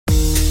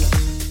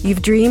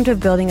You've dreamed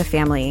of building a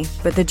family,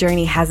 but the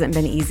journey hasn't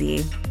been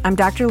easy. I'm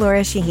Dr.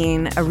 Laura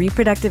Shaheen, a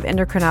reproductive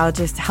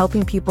endocrinologist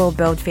helping people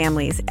build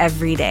families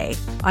every day.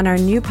 On our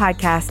new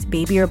podcast,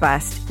 Baby or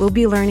Bust, we'll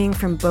be learning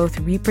from both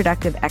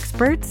reproductive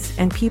experts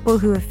and people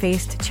who have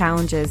faced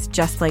challenges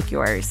just like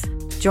yours.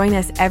 Join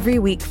us every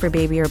week for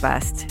Baby or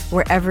Bust,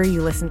 wherever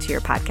you listen to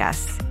your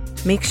podcasts.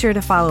 Make sure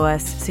to follow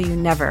us so you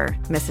never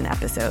miss an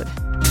episode.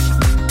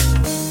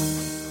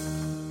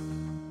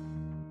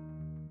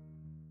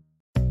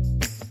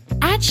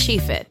 At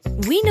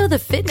SheFit, we know the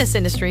fitness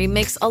industry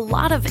makes a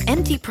lot of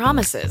empty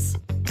promises.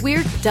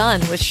 We're done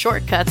with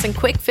shortcuts and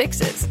quick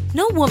fixes.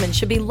 No woman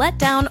should be let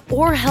down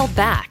or held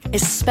back,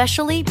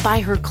 especially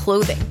by her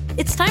clothing.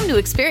 It's time to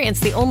experience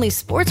the only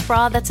sports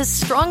bra that's as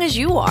strong as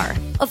you are.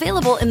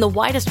 Available in the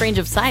widest range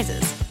of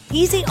sizes,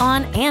 easy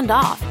on and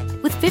off,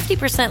 with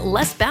 50%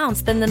 less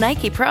bounce than the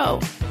Nike Pro.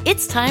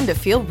 It's time to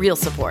feel real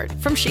support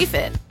from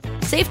SheFit.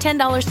 Save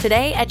 $10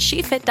 today at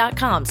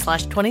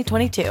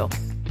shefit.com/2022.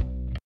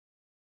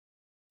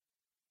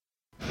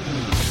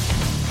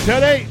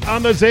 Today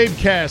on the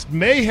Zabecast,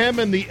 mayhem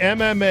in the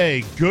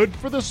MMA. Good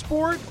for the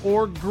sport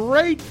or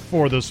great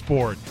for the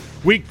sport?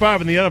 Week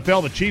 5 in the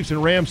NFL, the Chiefs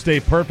and Rams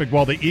stay perfect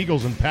while the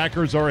Eagles and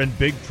Packers are in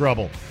big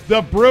trouble.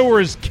 The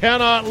Brewers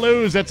cannot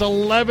lose. That's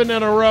 11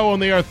 in a row,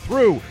 and they are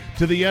through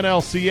to the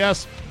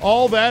NLCS.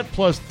 All that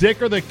plus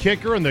Dicker the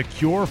Kicker and the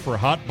cure for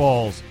hot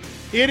balls.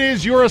 It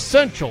is your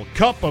essential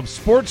cup of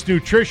sports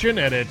nutrition,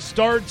 and it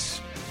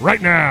starts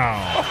right now.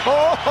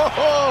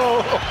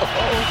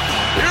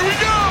 Here we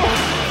go.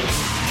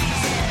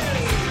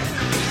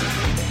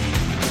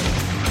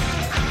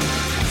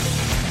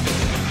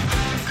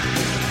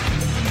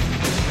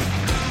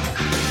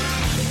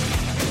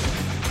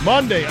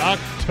 Monday,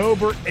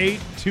 October 8,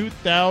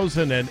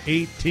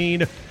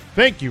 2018.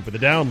 Thank you for the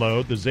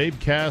download. The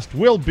Zabecast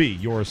will be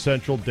your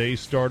essential day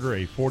starter,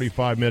 a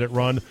 45-minute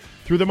run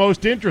through the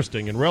most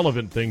interesting and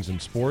relevant things in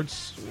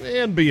sports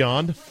and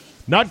beyond.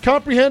 Not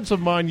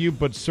comprehensive, mind you,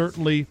 but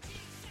certainly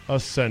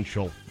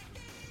essential.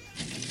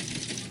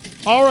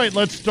 All right,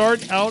 let's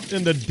start out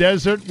in the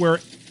desert where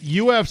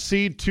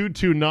UFC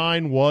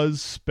 229 was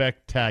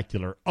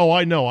spectacular. Oh,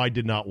 I know, I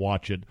did not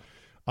watch it.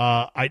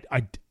 I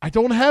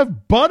don't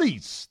have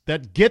buddies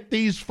that get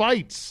these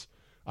fights.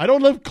 I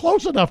don't live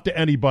close enough to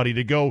anybody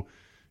to go,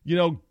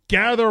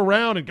 gather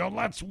around and go,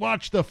 let's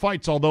watch the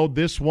fights. Although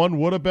this one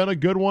would have been a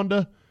good one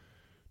to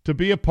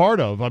be a part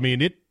of. I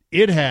mean,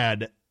 it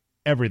had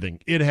everything.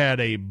 It had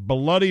a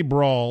bloody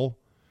brawl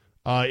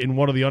in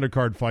one of the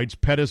undercard fights,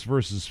 Pettis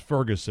versus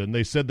Ferguson.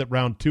 They said that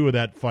round 2 of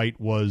that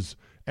fight was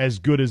as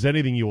good as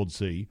anything you would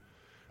see.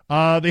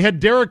 They had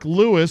Derek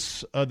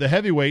Lewis, the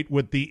heavyweight,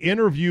 with the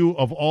interview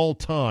of all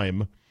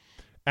time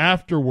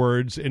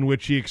afterwards, in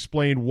which he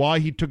explained why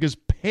he took his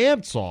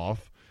pants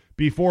off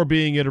before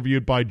being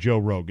interviewed by Joe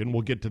Rogan.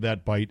 We'll get to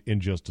that bite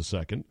in just a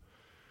second.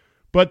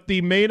 But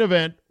the main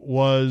event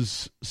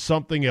was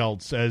something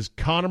else as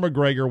Conor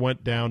McGregor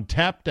went down,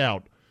 tapped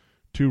out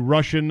to the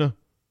Russian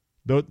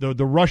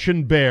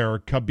bear,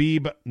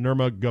 Khabib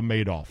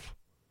Nurmagomedov.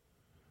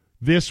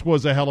 This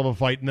was a hell of a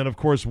fight. And then, of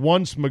course,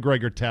 once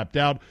McGregor tapped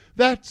out,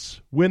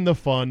 that's when the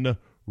fun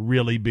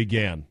really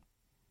began.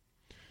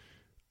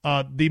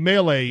 The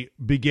melee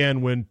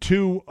began when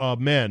 2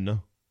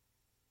 men,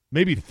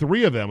 maybe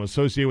 3 of them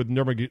associated with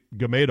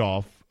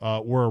Nurmagomedov,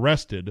 were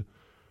arrested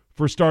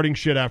for starting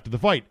shit after the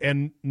fight.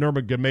 And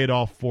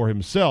Nurmagomedov for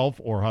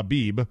himself, or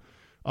Khabib,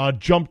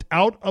 jumped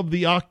out of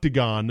the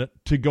octagon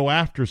to go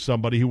after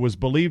somebody who was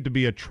believed to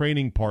be a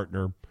training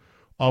partner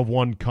of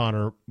one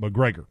Conor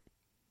McGregor.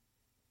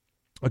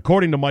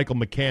 According to Michael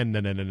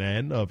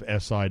McCann of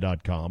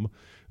SI.com,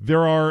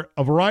 there are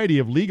a variety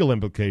of legal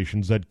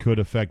implications that could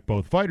affect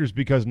both fighters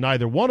because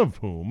neither one of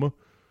whom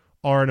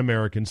are an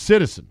American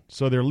citizen.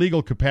 So their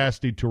legal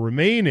capacity to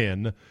remain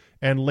in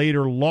and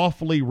later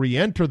lawfully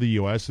re-enter the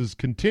U.S. is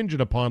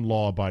contingent upon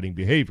law-abiding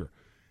behavior.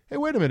 Hey,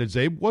 wait a minute,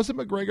 Zabe. Wasn't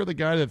McGregor the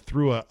guy that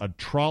threw a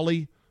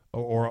trolley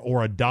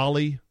or a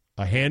dolly,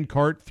 a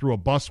handcart through a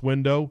bus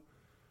window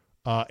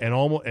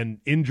and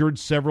injured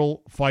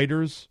several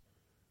fighters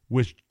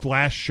with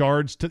glass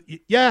shards?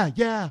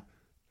 Yeah.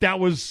 That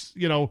was,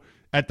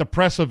 at the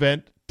press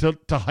event to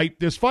hype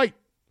this fight.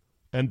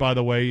 And by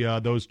the way,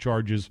 those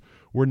charges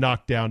were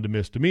knocked down to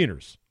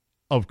misdemeanors,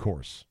 of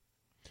course.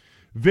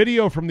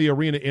 Video from the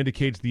arena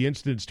indicates the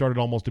incident started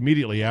almost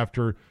immediately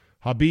after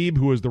Khabib,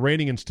 who is the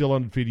reigning and still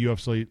undefeated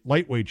UFC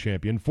lightweight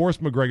champion,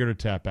 forced McGregor to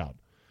tap out.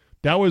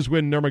 That was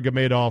when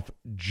Nurmagomedov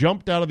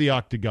jumped out of the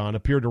octagon,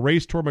 appeared to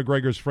race toward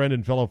McGregor's friend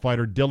and fellow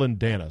fighter Dylan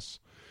Dennis.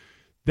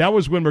 That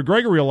was when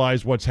McGregor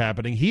realized what's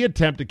happening. He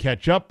attempted to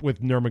catch up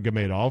with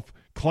Nurmagomedov,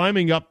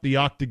 climbing up the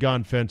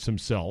octagon fence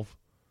himself.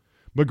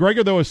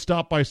 McGregor, though, is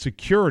stopped by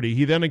security.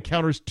 He then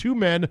encounters 2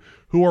 men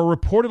who are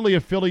reportedly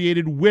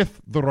affiliated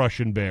with the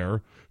Russian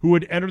Bear, who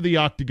had entered the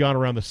octagon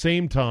around the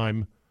same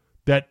time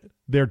that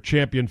their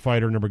champion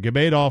fighter,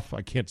 Nurmagomedov,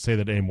 I can't say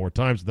that any more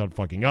times without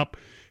fucking up,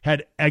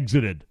 had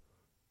exited.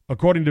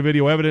 According to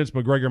video evidence,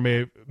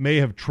 McGregor may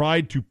have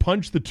tried to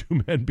punch the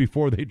 2 men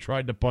before they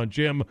tried to punch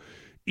him.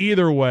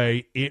 Either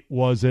way, it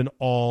was an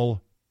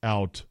all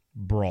out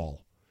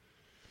brawl.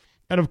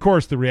 And, of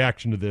course, the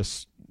reaction to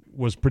this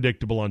was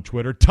predictable on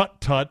Twitter.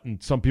 Tut-tut,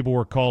 and some people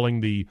were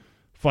calling the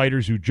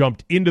fighters who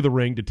jumped into the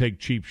ring to take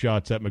cheap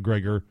shots at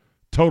McGregor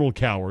total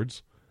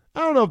cowards. I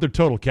don't know if they're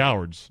total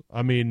cowards.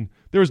 I mean,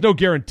 there was no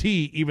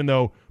guarantee, even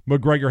though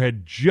McGregor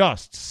had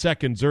just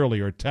seconds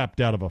earlier tapped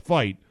out of a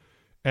fight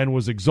and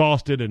was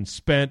exhausted and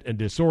spent and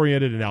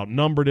disoriented and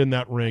outnumbered in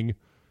that ring.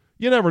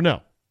 You never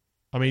know.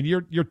 I mean,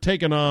 you're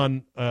taking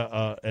on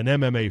an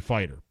MMA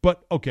fighter.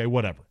 But, okay,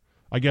 whatever.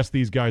 I guess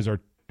these guys are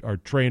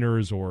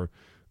trainers or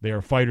they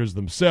are fighters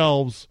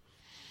themselves.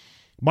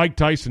 Mike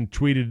Tyson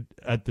tweeted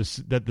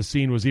that the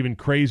scene was even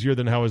crazier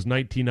than how his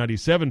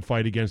 1997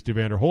 fight against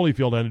Evander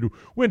Holyfield ended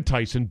when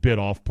Tyson bit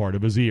off part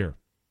of his ear.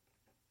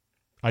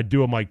 I'd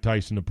do a Mike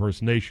Tyson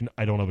impersonation.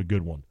 I don't have a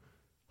good one.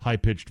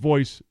 High-pitched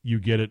voice, you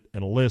get it,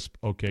 and a lisp.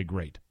 Okay,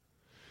 great.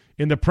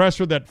 In the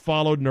presser that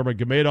followed,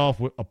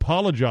 Nurmagomedov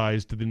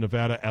apologized to the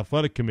Nevada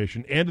Athletic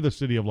Commission and to the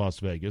city of Las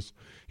Vegas.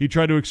 He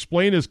tried to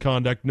explain his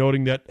conduct,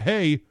 noting that,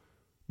 hey,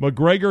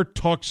 McGregor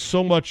talked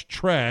so much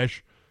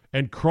trash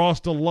and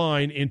crossed a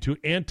line into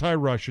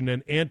anti-Russian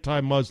and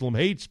anti-Muslim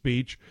hate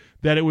speech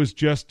that it was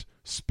just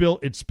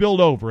spilled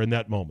over in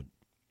that moment.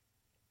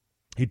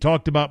 He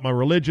talked about my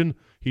religion.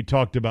 He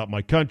talked about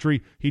my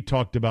country. He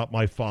talked about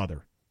my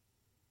father.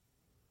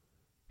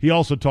 He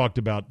also talked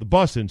about the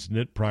bus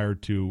incident prior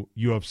to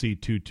UFC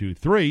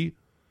 223.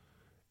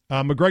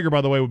 McGregor,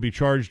 by the way, would be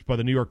charged by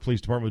the New York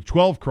Police Department with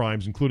 12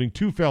 crimes, including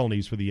 2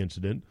 felonies for the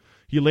incident.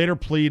 He later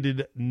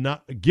pleaded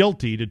not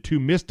guilty to 2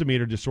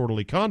 misdemeanor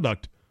disorderly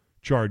conduct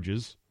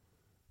charges,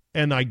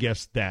 and I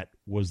guess that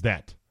was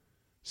that.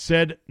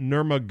 Said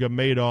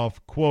Nurmagomedov,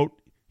 quote,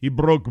 he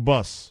broke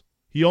bus.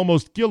 He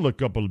almost killed a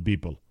couple of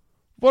people.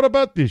 What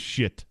about this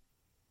shit?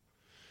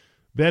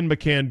 Then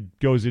McCann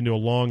goes into a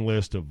long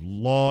list of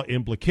law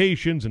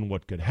implications and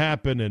what could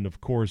happen, and of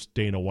course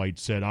Dana White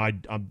said,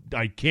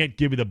 I can't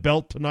give you the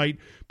belt tonight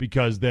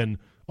because then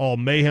all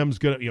mayhem's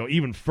going to,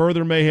 even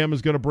further mayhem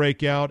is going to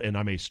break out, and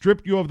I may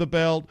strip you of the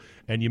belt,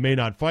 and you may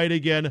not fight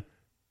again.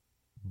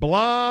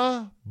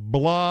 Blah,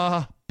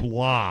 blah,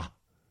 blah.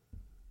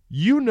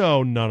 You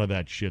know none of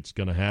that shit's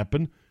going to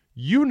happen.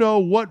 You know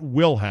what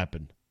will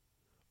happen.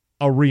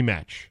 A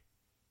rematch.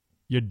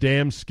 You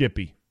damn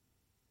Skippy.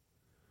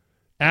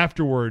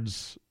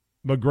 Afterwards,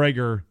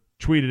 McGregor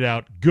tweeted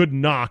out, good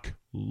knock,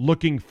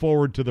 looking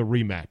forward to the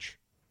rematch.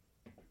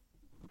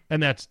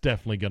 And that's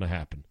definitely going to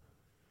happen.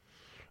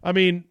 I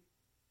mean,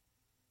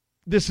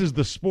 this is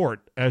the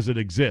sport as it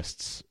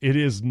exists. It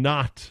is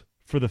not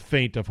for the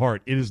faint of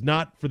heart. It is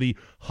not for the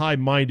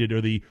high-minded or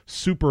the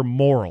super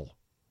moral.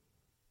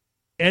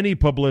 Any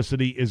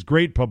publicity is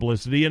great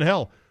publicity, and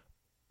hell,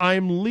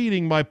 I'm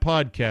leading my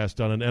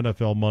podcast on an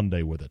NFL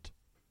Monday with it.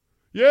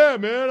 Yeah,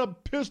 man, I'm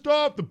pissed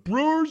off. The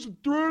Brewers are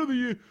through to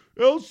the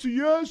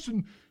LCS,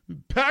 and the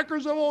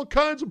Packers have all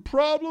kinds of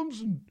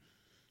problems, and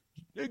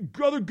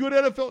other good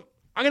NFL.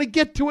 I'm going to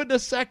get to it in a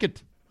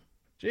second.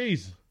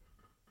 Jeez.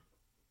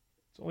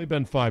 It's only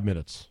been 5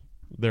 minutes,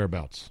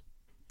 thereabouts.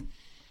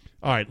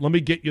 All right, let me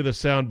get you the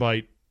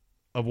soundbite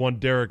of one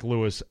Derek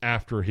Lewis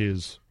after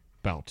his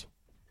bout.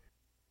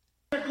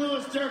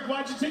 Derek,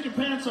 why'd you take your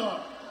pants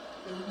off?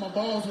 My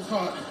balls was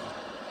hot.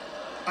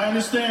 I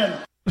understand.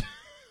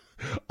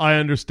 I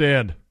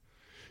understand.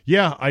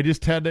 Yeah, I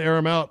just had to air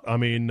them out. I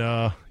mean,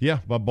 yeah,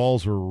 my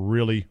balls were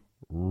really,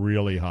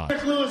 really hot.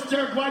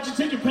 Derek, why'd you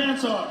take your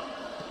pants off?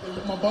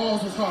 My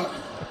balls was hot.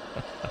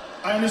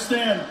 I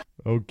understand.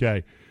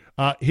 Okay.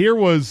 Here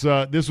was,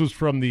 this was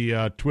from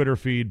the Twitter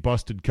feed,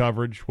 Busted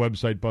Coverage,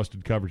 website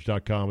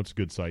bustedcoverage.com. It's a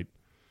good site.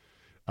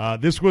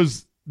 This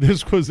was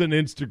an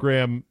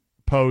Instagram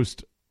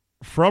post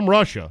from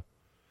Russia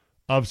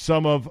of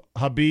some of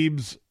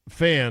Khabib's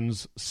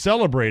fans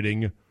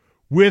celebrating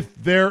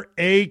with their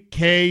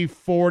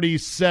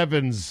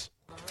AK-47s.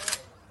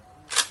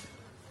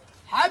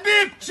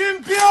 Khabib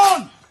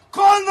champion!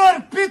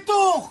 Conor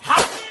Pituch!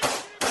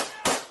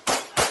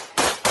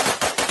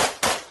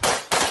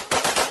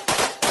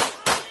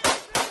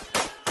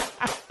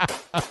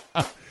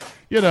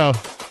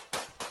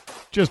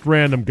 Just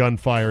random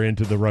gunfire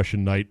into the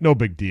Russian night. No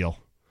big deal.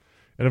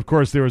 And, of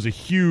course, there was a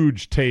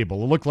huge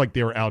table. It looked like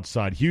they were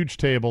outside. Huge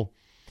table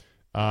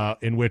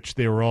in which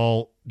they were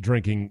all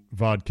drinking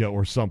vodka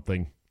or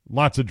something.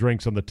 Lots of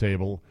drinks on the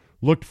table.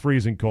 Looked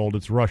freezing cold.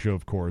 It's Russia,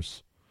 of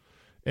course.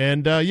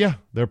 And, yeah,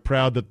 they're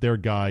proud that their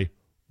guy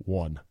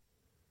won.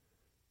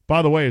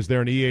 By the way, is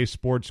there an EA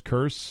Sports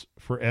curse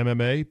for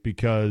MMA?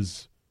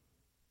 Because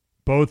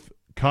both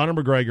Conor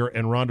McGregor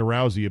and Ronda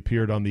Rousey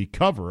appeared on the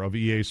cover of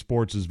EA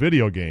Sports'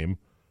 video game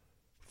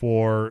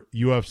for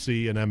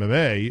UFC and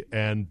MMA,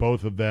 and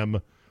both of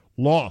them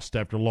lost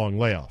after long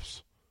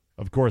layoffs.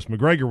 Of course,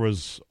 McGregor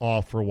was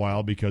off for a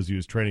while because he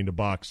was training to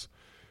box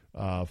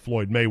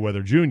Floyd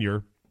Mayweather Jr.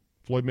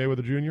 Floyd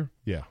Mayweather Jr.?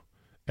 Yeah.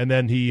 And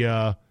then he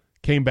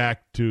came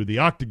back to the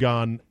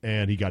octagon,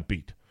 and he got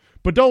beat.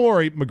 But don't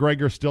worry,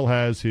 McGregor still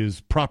has his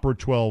proper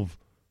 12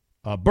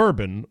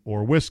 bourbon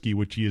or whiskey,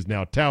 which he is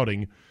now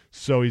touting,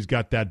 so he's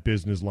got that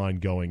business line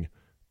going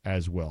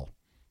as well.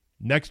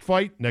 Next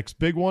fight, next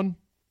big one,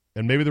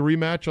 And maybe the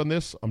rematch on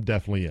this, I'm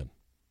definitely in.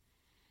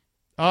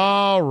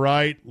 All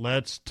right,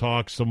 let's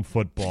talk some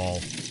football.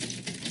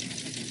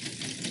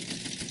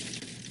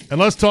 And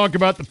let's talk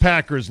about the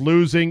Packers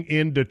losing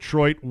in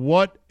Detroit.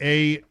 What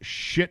a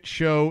shit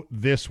show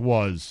this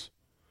was.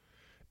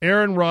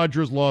 Aaron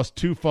Rodgers lost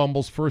 2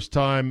 fumbles, first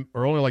time,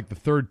 or only like the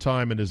third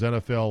time in his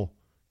NFL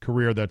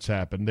career that's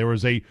happened. There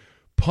was a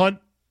punt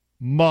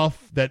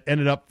muff that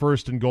ended up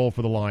first and goal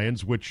for the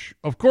Lions, which,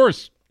 of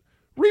course,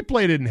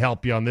 replay didn't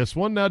help you on this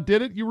one. Now,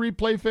 did it, you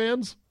replay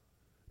fans?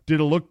 Did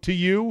it look to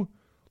you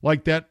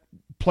like that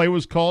play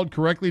was called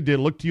correctly? Did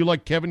it look to you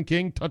like Kevin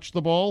King touched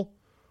the ball?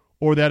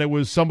 Or that it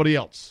was somebody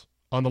else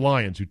on the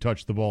Lions who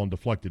touched the ball and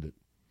deflected it?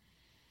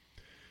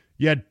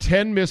 You had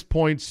 10 missed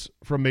points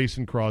from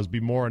Mason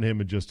Crosby. More on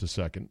him in just a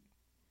second.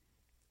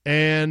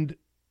 And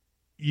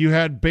you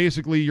had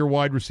basically your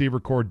wide receiver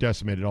core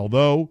decimated.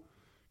 Although,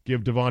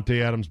 give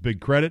Devontae Adams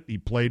big credit. He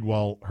played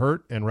while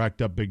hurt and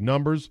racked up big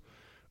numbers.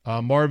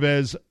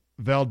 Marvez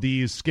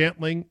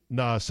Valdez-Scantling,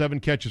 7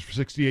 catches for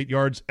 68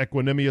 yards.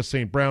 Equinemius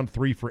St. Brown,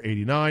 3 for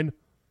 89.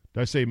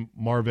 Did I say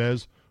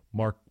Marvez?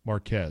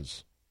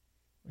 Marquez.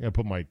 I got to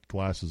put my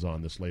glasses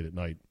on this late at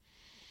night.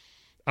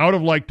 I would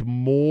have liked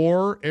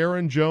more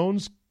Aaron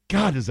Jones.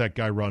 God, does that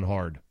guy run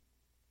hard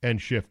and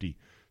shifty.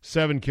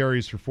 7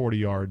 carries for 40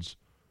 yards,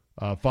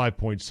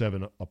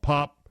 5.7 a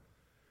pop.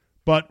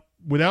 But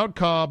without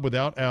Cobb,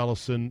 without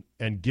Allison,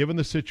 and given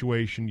the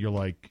situation, you're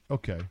like,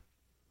 okay,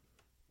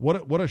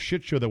 what a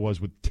shit show that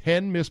was with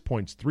 10 missed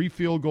points, 3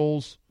 field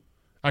goals.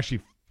 Actually,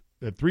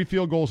 3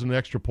 field goals and an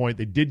extra point.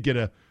 They did get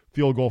a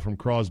field goal from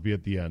Crosby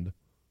at the end.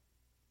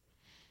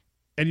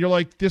 And you're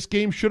like, this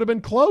game should have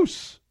been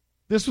close.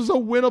 This was a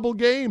winnable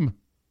game.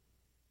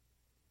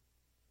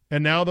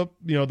 And now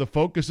the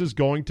focus is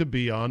going to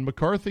be on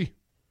McCarthy.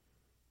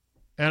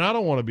 And I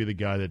don't want to be the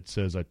guy that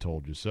says I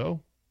told you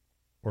so,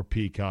 or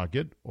peacock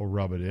it, or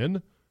rub it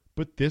in,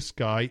 but this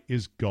guy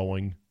is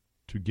going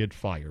to get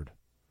fired.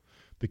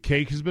 The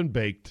cake has been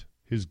baked.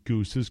 His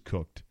goose is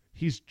cooked.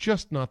 He's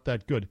just not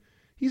that good.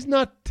 He's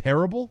not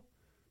terrible,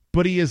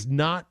 but he is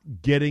not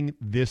getting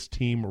this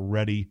team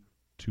ready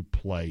to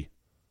play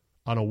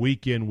on a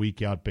week-in,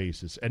 week-out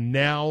basis. And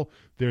now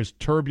there's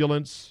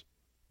turbulence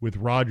with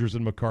Rodgers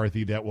and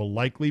McCarthy that will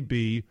likely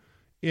be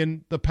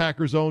in the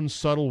Packers' own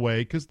subtle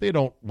way, because they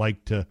don't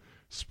like to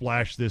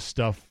splash this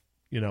stuff,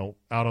 out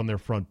on their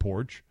front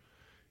porch,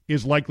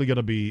 is likely going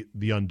to be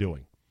the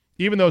undoing.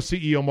 Even though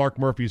CEO Mark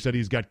Murphy said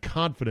he's got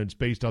confidence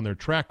based on their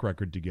track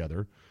record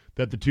together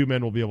that the two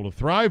men will be able to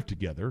thrive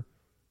together,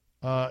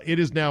 it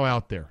is now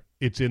out there.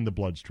 It's in the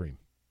bloodstream.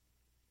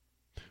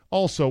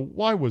 Also,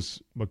 why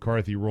was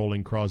McCarthy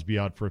rolling Crosby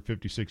out for a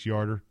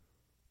 56-yarder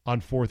on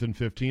 4th and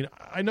 15?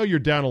 I know you're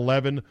down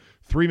 11,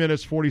 3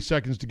 minutes, 40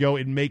 seconds to go.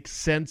 It makes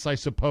sense, I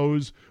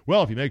suppose.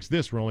 Well, if he makes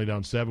this, we're only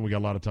down 7. We got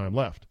a lot of time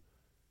left.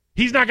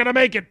 He's not going to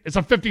make it. It's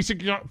a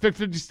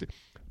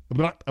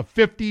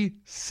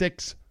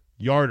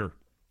 56-yarder.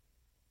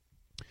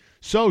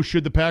 So,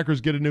 should the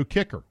Packers get a new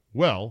kicker?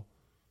 Well,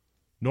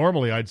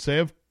 normally I'd say,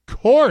 of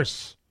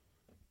course.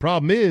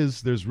 Problem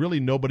is, there's really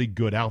nobody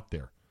good out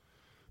there.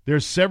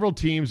 There's several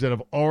teams that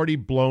have already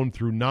blown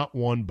through not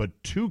 1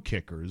 but 2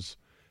 kickers,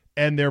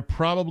 and they're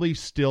probably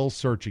still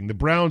searching. The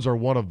Browns are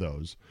one of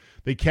those.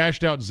 They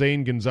cashed out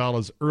Zane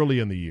Gonzalez early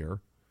in the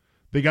year.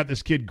 They got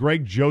this kid,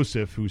 Greg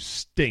Joseph, who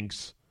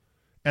stinks,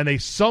 and they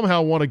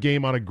somehow won a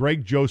game on a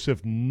Greg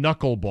Joseph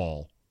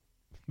knuckleball.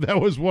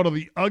 That was one of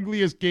the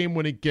ugliest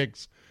game-winning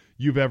kicks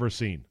you've ever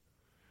seen.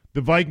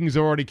 The Vikings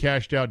already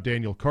cashed out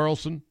Daniel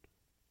Carlson,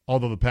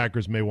 although the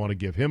Packers may want to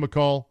give him a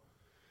call.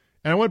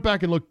 And I went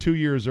back and looked 2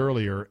 years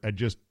earlier at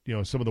just,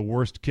 some of the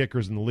worst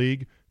kickers in the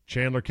league.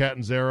 Chandler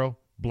Catanzaro,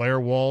 Blair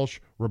Walsh,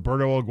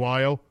 Roberto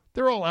Aguayo.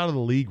 They're all out of the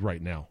league right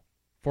now,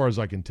 as far as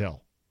I can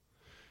tell.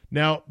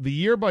 Now, the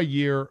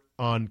year-by-year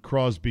on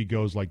Crosby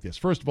goes like this.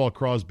 First of all,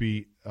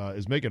 Crosby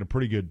is making a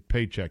pretty good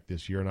paycheck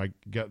this year, and I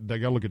got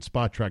to look at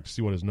Spot Track to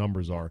see what his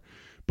numbers are.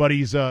 But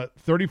he's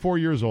 34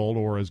 years old,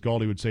 or as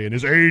Galdi would say, in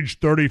his age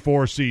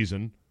 34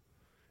 season,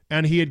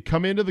 and he had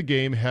come into the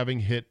game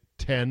having hit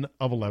 10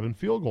 of 11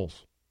 field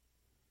goals.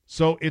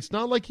 So it's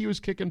not like he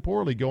was kicking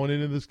poorly going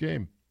into this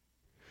game.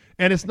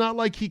 And it's not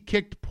like he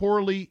kicked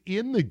poorly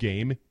in the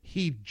game.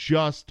 He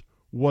just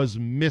was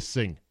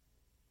missing.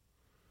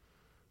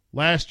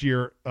 Last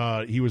year,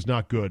 he was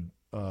not good,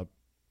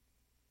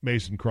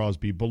 Mason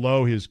Crosby,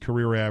 below his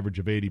career average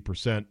of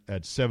 80%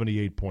 at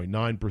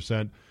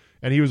 78.9%.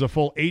 And he was a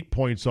full 8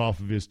 points off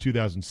of his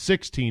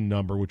 2016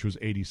 number, which was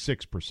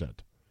 86%. Of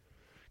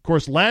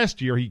course,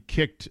 last year he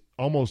kicked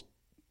almost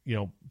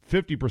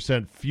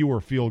 50% fewer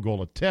field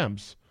goal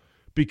attempts,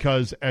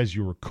 because, as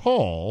you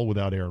recall,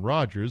 without Aaron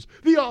Rodgers,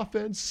 the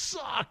offense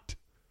sucked.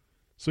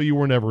 So you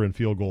were never in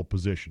field goal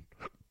position.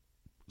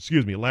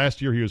 Excuse me.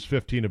 Last year he was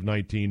 15 of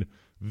 19.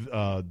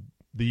 The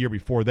year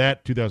before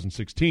that,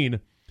 2016,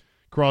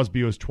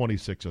 Crosby was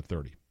 26 of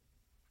 30.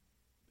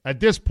 At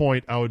this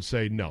point, I would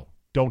say no,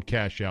 don't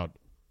cash out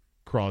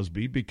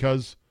Crosby,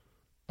 because,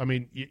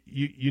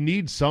 you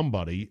need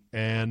somebody,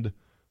 and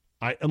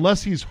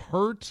unless he's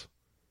hurt,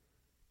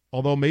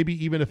 Although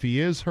maybe even if he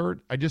is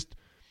hurt, I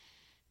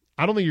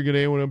don't think you're going to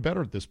anyone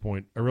better at this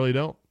point. I really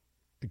don't,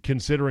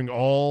 considering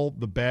all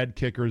the bad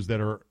kickers that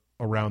are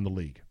around the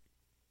league.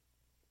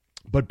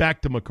 But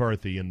back to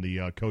McCarthy and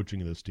the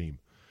coaching of this team.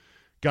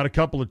 Got a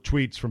couple of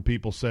tweets from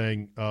people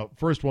saying,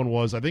 first one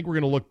was, I think we're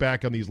going to look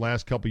back on these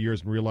last couple of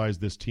years and realize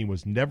this team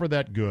was never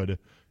that good.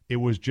 It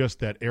was just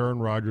that Aaron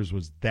Rodgers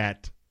was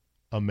that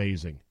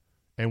amazing.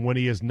 And when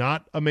he is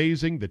not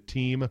amazing, the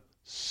team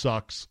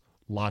sucks.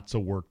 Lots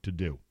of work to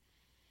do.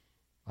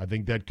 I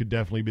think that could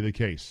definitely be the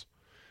case.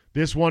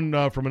 This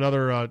one from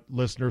another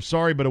listener.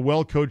 Sorry, but a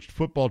well-coached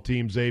football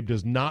team, Zabe,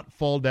 does not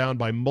fall down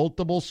by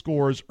multiple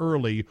scores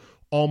early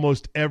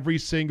almost every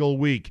single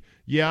week.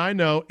 Yeah, I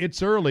know,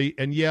 it's early,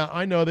 and yeah,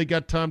 I know they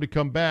got time to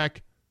come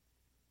back.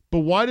 But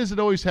why does it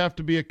always have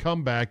to be a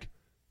comeback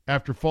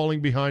after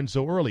falling behind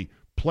so early?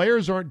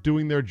 Players aren't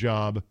doing their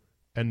job,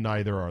 and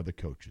neither are the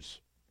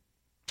coaches.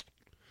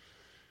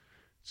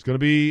 It's going to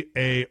be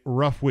a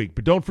rough week.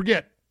 But don't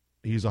forget,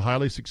 he's a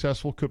highly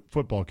successful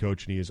football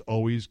coach, and he is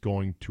always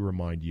going to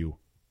remind you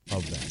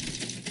of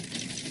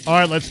that. All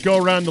right, let's go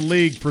around the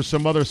league for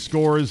some other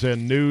scores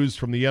and news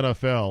from the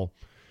NFL.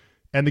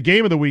 And the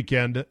game of the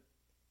weekend,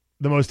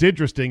 the most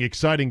interesting,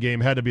 exciting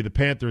game had to be the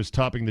Panthers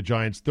topping the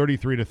Giants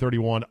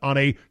 33-31 on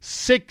a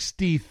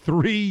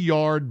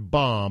 63-yard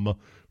bomb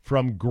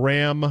from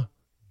Graham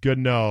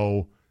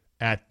Gano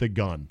at the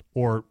gun,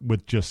 or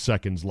with just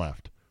seconds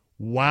left.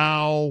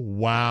 Wow,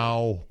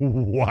 wow,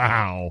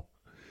 wow.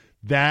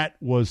 That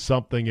was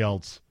something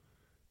else.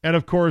 And,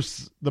 of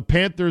course, the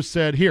Panthers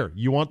said, here,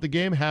 you want the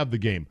game? Have the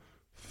game.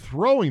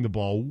 Throwing the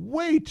ball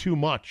way too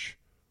much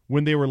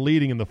when they were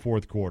leading in the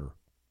fourth quarter.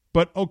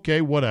 But,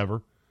 okay,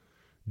 whatever.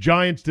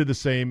 Giants did the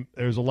same.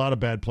 There's a lot of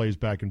bad plays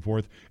back and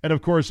forth. And,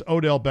 of course,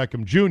 Odell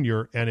Beckham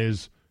Jr. and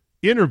his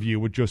interview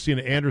with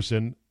Josina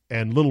Anderson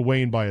and Lil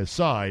Wayne by his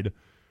side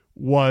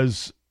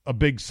was a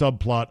big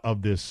subplot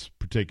of this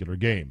particular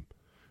game.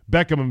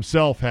 Beckham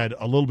himself had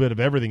a little bit of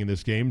everything in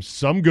this game,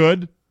 some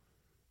good,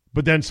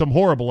 but then some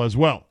horrible as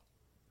well.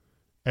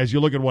 As you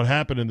look at what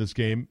happened in this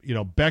game,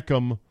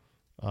 Beckham,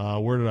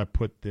 where did I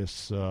put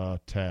this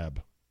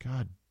tab?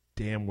 God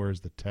damn,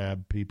 where's the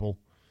tab, people?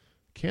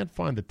 Can't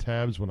find the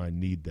tabs when I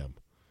need them.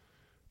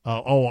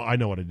 I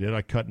know what I did.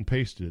 I cut and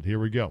pasted it. Here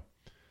we go.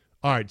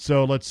 All right,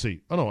 so let's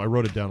see. Oh, no, I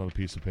wrote it down on a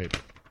piece of paper.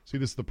 See,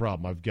 this is the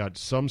problem. I've got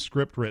some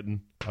script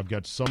written. I've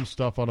got some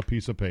stuff on a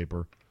piece of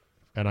paper,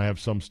 and I have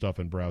some stuff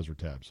in browser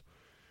tabs.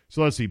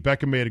 So let's see.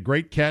 Beckham made a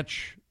great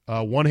catch,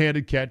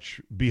 one-handed catch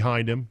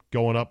behind him,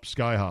 going up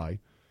sky high.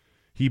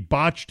 He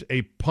botched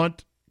a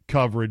punt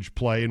coverage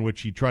play in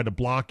which he tried to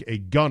block a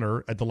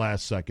gunner at the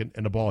last second,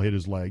 and the ball hit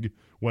his leg,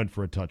 went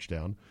for a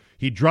touchdown.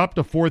 He dropped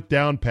a fourth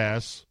down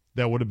pass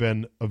that would have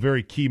been a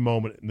very key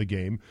moment in the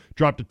game,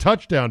 dropped a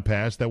touchdown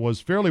pass that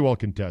was fairly well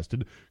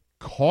contested,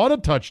 caught a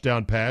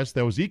touchdown pass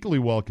that was equally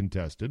well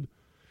contested,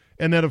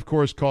 and then, of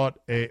course,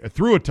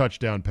 threw a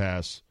touchdown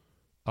pass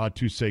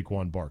to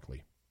Saquon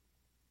Barkley.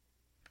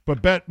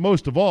 But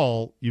most of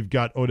all, you've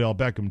got Odell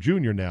Beckham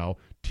Jr. now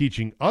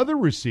teaching other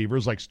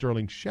receivers like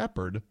Sterling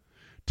Shepard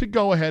to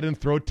go ahead and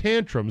throw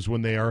tantrums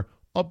when they are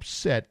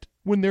upset,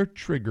 when they're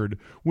triggered,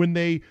 when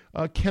they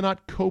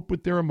cannot cope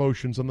with their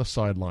emotions on the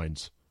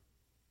sidelines.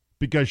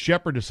 Because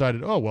Shepard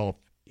decided, if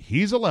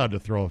he's allowed to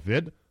throw a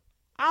fit,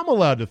 I'm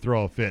allowed to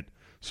throw a fit.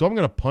 So I'm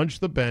going to punch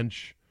the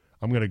bench.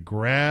 I'm going to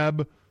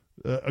grab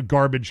a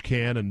garbage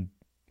can and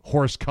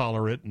horse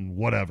collar it and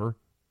whatever.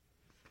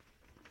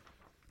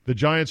 The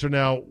Giants are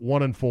now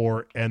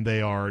 1-4, and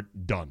they are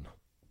done.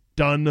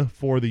 Done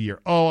for the year.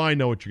 Oh, I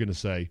know what you're going to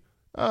say.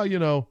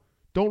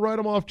 Don't write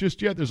them off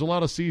just yet. There's a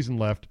lot of season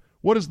left.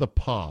 What is the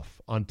POF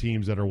on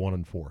teams that are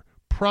 1-4?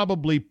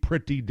 Probably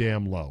pretty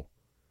damn low.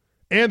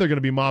 And they're going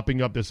to be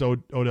mopping up this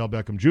Odell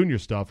Beckham Jr.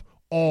 stuff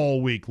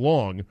all week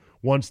long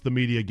once the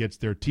media gets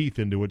their teeth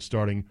into it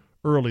starting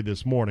early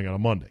this morning on a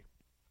Monday.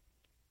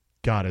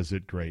 God, is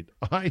it great.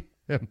 I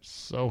am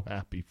so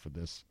happy for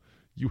this.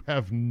 You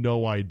have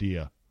no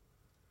idea.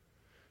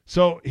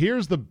 So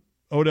here's the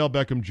Odell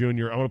Beckham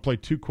Jr. I want to play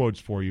two quotes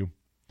for you.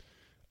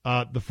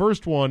 The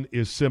first one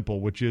is simple,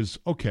 which is,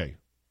 okay,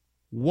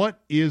 what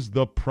is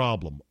the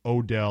problem,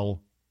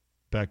 Odell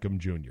Beckham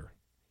Jr.?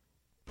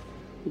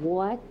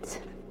 What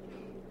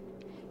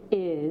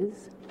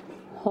is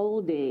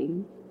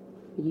holding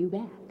you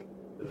back?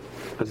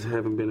 I just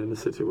haven't been in the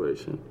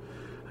situation.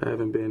 I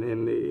haven't been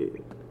in the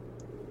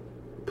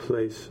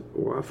place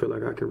where I feel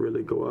like I can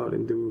really go out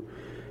and do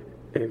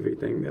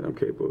everything that I'm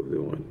capable of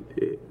doing.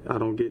 I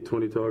don't get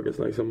 20 targets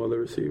like some other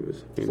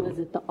receivers. So is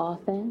it the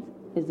offense?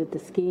 Is it the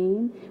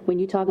scheme? When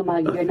you talk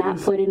about you're not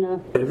put in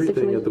a everything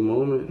situation? At the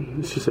moment,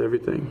 it's just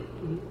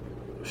everything.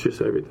 It's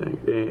just everything.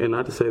 And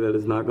not to say that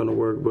it's not going to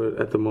work, but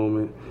at the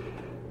moment,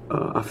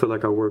 I feel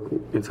like I work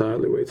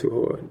entirely way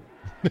too hard.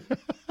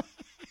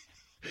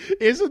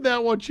 Isn't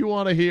that what you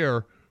want to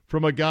hear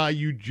from a guy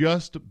you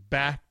just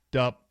backed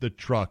up the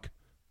truck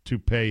to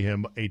pay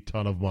him a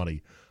ton of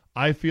money?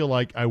 I feel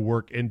like I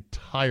work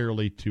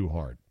entirely too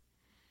hard.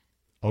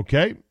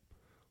 Okay,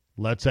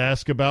 let's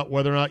ask about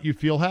whether or not you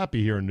feel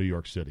happy here in New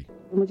York City.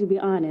 Would you be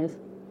honest?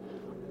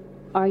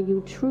 Are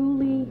you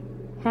truly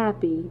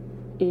happy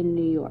in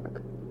New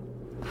York?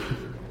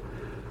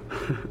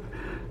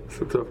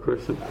 It's a tough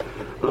question.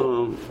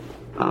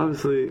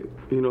 Obviously,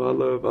 you know, I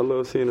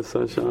love seeing the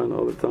sunshine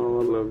all the time.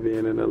 I love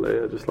being in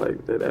LA. I just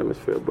like that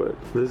atmosphere. But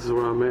this is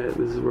where I'm at.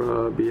 This is where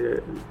I'll be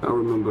at. I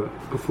remember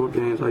before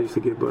games, I used to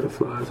get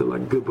butterflies, or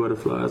like good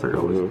butterflies. Like I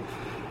was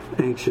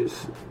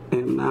anxious.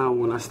 And now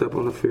when I step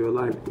on the field,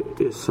 like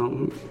it's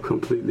something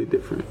completely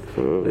different.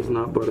 It's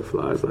not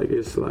butterflies. Like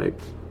it's like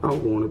I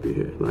want to be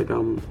here. Like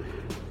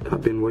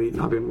I've been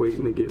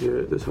waiting to get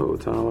here this whole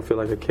time. I feel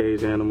like a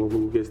caged animal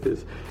who gets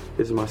this.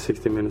 This is my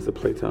 60 minutes of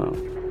play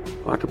time.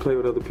 I can play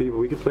with other people.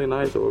 We can play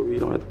nice, or we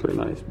don't have to play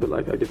nice. But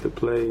like I get to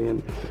play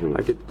and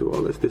I get to do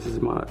all this. This is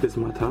my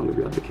time to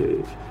be out the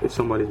cage. If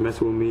somebody's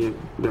messing with me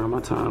during my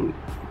time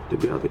to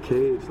be out the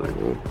cage, like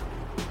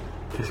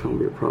it's gonna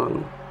be a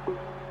problem.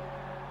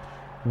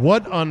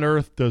 What on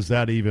earth does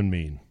that even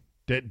mean?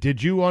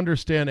 Did you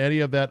understand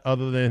any of that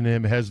other than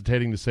him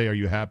hesitating to say, "Are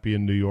you happy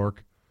in New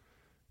York?"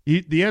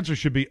 The answer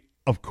should be,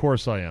 "Of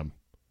course I am.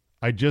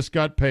 I just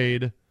got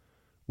paid.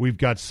 We've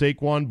got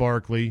Saquon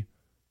Barkley.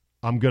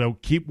 I'm going to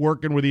keep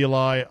working with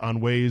Eli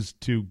on ways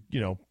to, you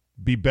know,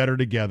 be better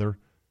together.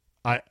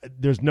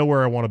 There's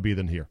nowhere I want to be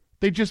than here.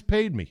 They just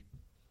paid me.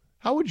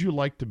 How would you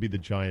like to be the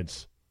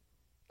Giants?"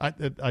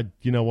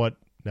 You know what?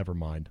 Never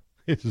mind.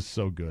 This is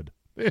so good.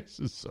 This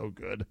is so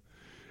good.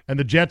 And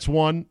the Jets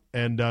won,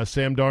 and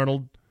Sam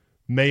Darnold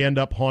may end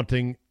up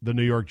haunting the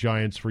New York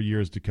Giants for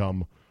years to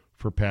come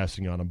for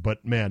passing on him.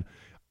 But, man,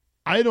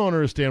 I don't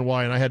understand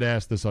why, and I had to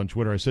ask this on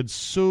Twitter. I said,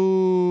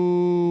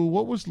 so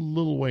what was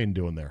Lil Wayne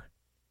doing there?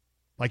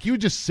 Like, he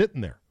was just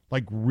sitting there,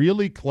 like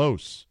really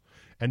close,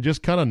 and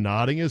just kind of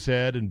nodding his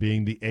head and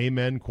being the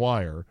amen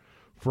choir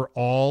for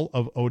all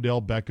of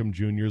Odell Beckham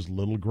Jr.'s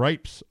little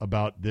gripes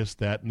about this,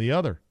 that, and the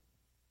other.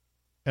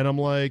 And I'm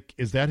like,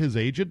 is that his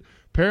agent?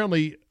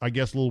 Apparently, I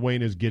guess Lil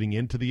Wayne is getting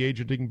into the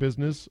agenting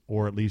business,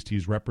 or at least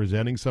he's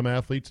representing some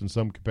athletes in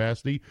some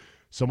capacity.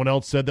 Someone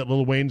else said that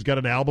Lil Wayne's got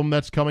an album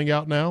that's coming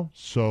out now,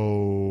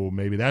 so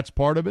maybe that's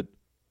part of it.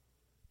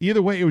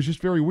 Either way, it was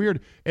just very weird.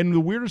 And the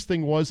weirdest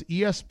thing was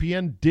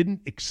ESPN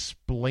didn't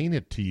explain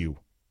it to you,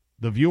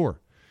 the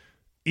viewer.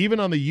 Even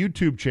on the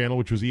YouTube channel,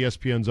 which was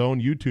ESPN's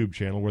own YouTube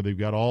channel, where they've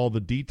got all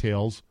the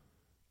details,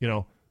 you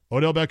know,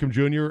 Odell Beckham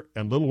Jr.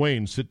 and Lil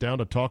Wayne sit down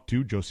to talk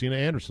to Josina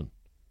Anderson.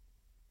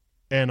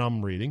 And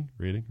I'm reading.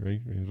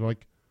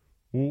 Like,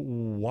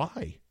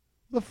 why?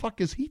 The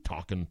fuck is he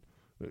talking?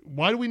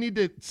 Why do we need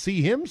to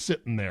see him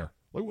sitting there?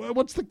 Like,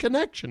 what's the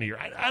connection here?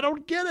 I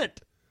don't get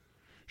it.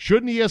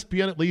 Shouldn't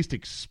ESPN at least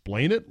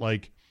explain it?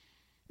 Like,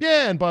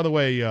 yeah, and by the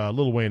way,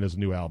 Lil Wayne has a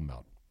new album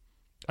out.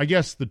 I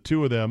guess the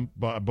two of them,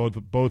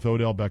 both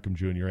Odell Beckham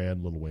Jr.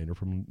 and Lil Wayne, are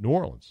from New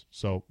Orleans.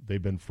 So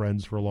they've been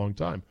friends for a long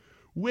time,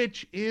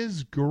 which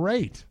is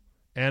great.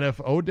 And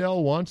if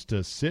Odell wants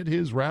to sit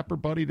his rapper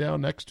buddy down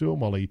next to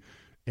him while he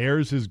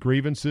airs his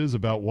grievances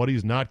about what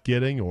he's not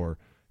getting or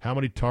how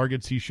many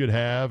targets he should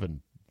have and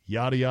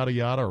yada, yada,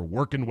 yada, or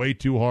working way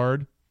too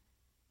hard,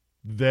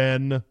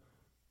 then,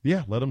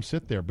 yeah, let him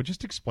sit there. But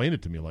just explain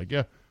it to me. Like,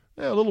 yeah,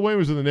 Lil Wayne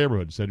was in the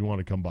neighborhood, said he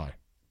wanted to come by.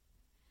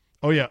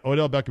 Oh, yeah,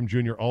 Odell Beckham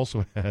Jr.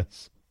 also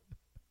has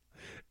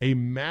a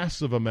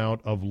massive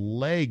amount of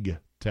leg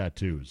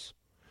tattoos.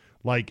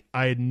 Like,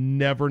 I had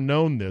never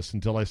known this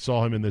until I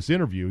saw him in this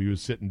interview. He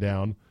was sitting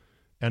down,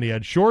 and he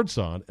had shorts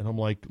on, and I'm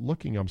like,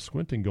 I'm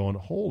squinting, going,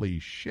 holy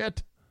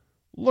shit,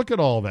 look at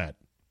all that.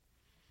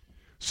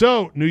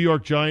 So, New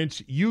York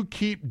Giants, you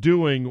keep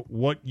doing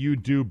what you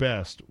do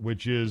best,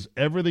 which is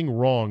everything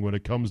wrong when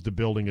it comes to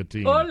building a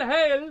team. All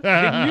hail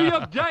the New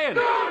York Giants!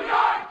 New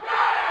York Giants!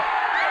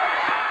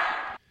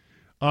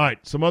 All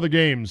right, some other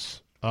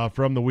games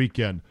from the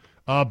weekend.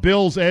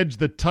 Bills edge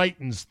the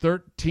Titans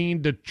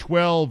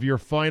 13-12, your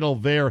final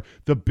there.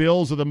 The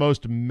Bills are the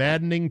most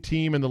maddening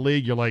team in the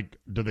league. You're like,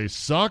 do they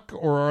suck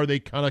or are they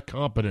kind of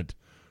competent?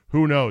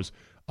 Who knows?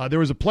 There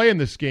was a play in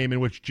this game in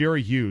which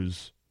Jerry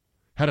Hughes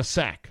had a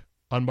sack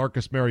on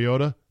Marcus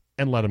Mariota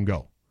and let him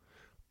go.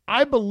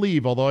 I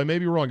believe, although I may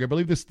be wrong, I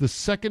believe this is the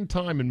second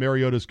time in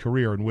Mariota's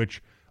career in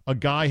which a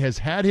guy has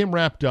had him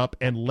wrapped up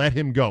and let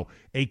him go.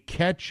 A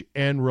catch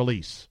and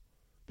release.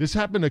 This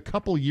happened a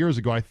couple years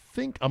ago.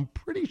 I'm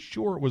pretty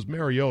sure it was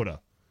Mariota.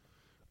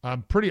 I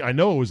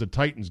know it was a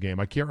Titans game.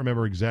 I can't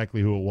remember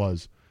exactly who it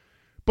was.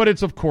 But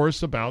it's, of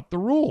course, about the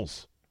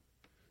rules.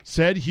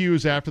 Said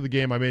Hughes after the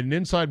game, I made an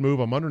inside move.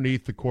 I'm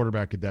underneath the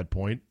quarterback at that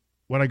point.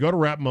 When I go to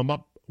wrap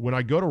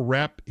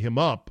him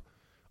up,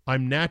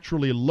 I'm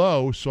naturally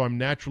low, so I'm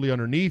naturally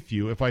underneath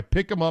you. If I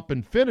pick him up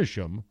and finish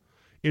him,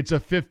 it's a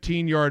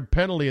 15-yard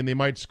penalty, and they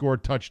might score a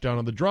touchdown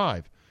on the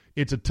drive.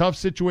 It's a tough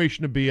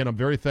situation to be in. I'm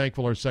very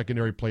thankful our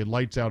secondary played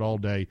lights out all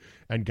day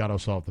and got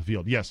us off the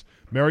field. Yes,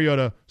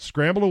 Mariota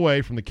scrambled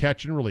away from the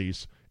catch and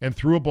release and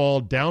threw a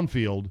ball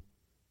downfield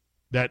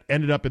that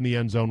ended up in the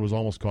end zone, was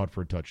almost caught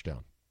for a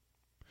touchdown.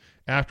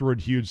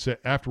 Afterward,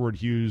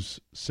 Hughes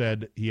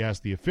said he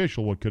asked the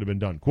official what could have been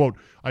done. Quote,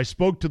 I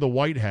spoke to the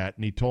white hat,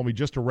 and he told me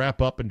just to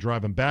wrap up and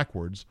drive him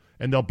backwards,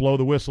 and they'll blow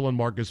the whistle and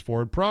mark as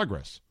forward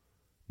progress.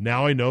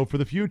 Now I know for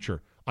the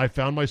future. I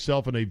found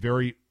myself in a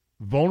very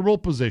vulnerable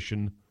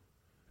position,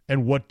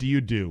 and what do?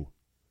 Do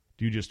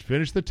you just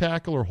finish the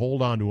tackle or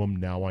hold on to him?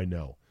 Now I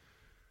know.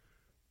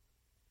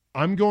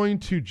 I'm going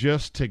to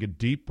just take a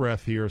deep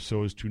breath here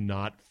so as to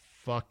not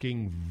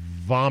fucking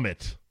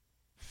vomit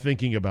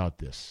thinking about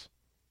this.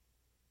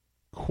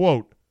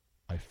 Quote,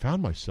 I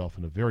found myself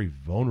in a very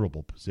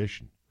vulnerable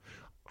position.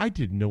 I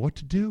didn't know what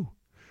to do.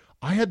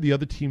 I had the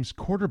other team's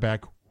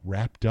quarterback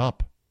wrapped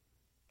up.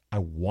 I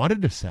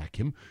wanted to sack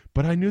him,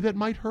 but I knew that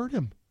might hurt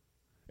him.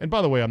 And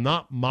by the way, I'm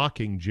not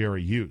mocking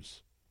Jerry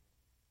Hughes.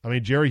 I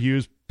mean, Jerry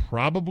Hughes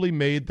probably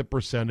made the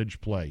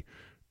percentage play.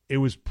 It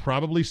was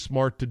probably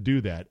smart to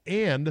do that.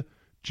 And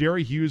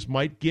Jerry Hughes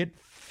might get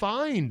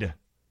fined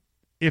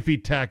if he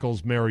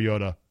tackles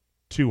Mariota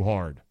too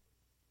hard.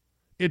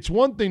 It's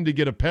one thing to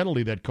get a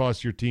penalty that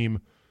costs your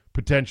team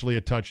potentially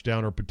a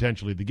touchdown or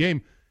potentially the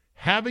game.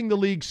 Having the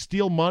league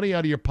steal money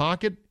out of your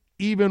pocket,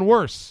 even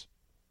worse.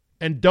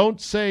 And don't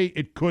say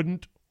it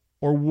couldn't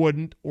or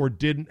wouldn't or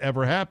didn't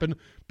ever happen,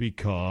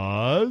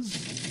 because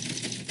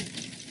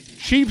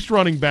Chiefs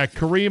running back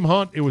Kareem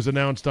Hunt, it was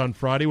announced on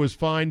Friday, was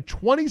fined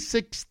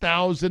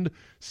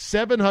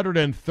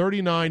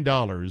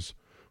 $26,739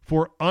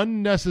 for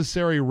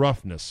unnecessary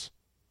roughness,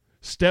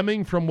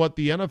 stemming from what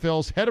the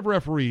NFL's head of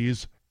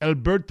referees,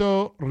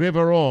 Alberto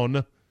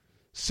Riveron,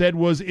 said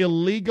was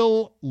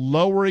illegal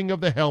lowering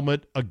of the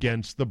helmet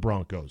against the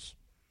Broncos.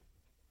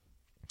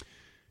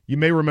 You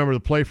may remember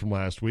the play from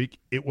last week.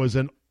 It was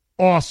an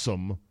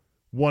awesome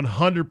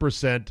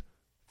 100%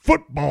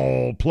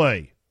 football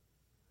play.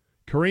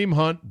 Kareem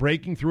Hunt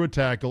breaking through a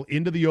tackle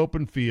into the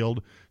open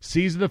field,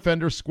 sees a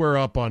defender square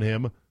up on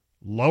him,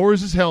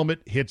 lowers his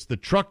helmet, hits the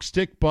truck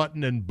stick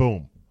button, and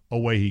boom,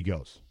 away he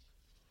goes.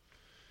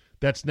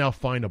 That's now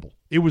finable.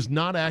 It was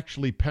not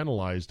actually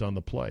penalized on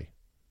the play,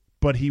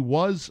 but he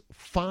was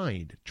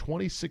fined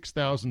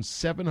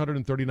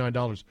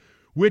 $26,739,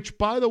 which,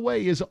 by the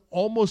way, is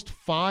almost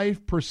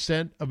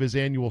 5% of his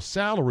annual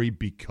salary,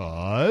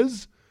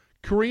 because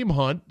Kareem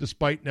Hunt,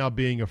 despite now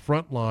being a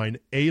frontline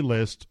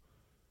A-list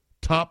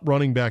top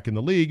running back in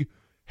the league,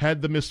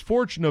 had the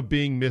misfortune of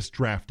being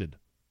misdrafted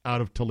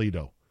out of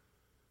Toledo.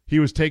 He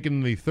was taken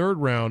in the third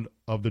round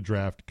of the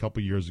draft a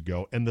couple years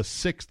ago and the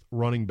sixth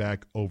running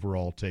back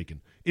overall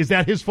taken. Is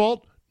that his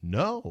fault?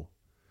 No.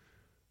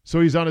 So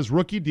he's on his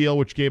rookie deal,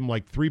 which gave him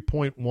like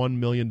 $3.1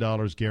 million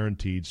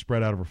guaranteed,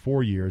 spread out over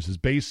 4 years. His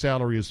base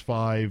salary is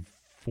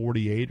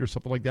 $548 or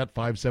something like that,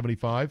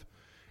 $575.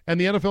 And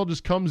the NFL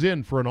just comes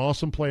in for an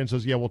awesome play and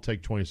says, yeah, we'll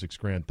take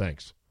 $26,000,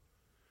 thanks.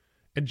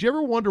 And do you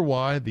ever wonder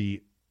why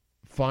the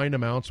fine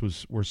amounts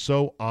were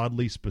so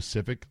oddly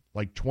specific,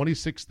 like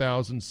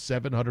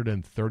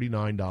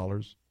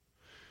 $26,739?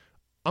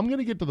 I'm going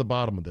to get to the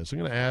bottom of this. I'm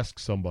going to ask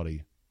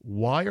somebody,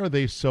 why are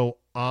they so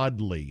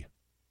oddly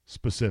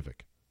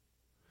specific?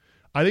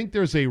 I think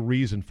there's a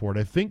reason for it.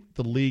 I think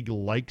the league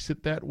likes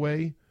it that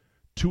way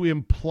to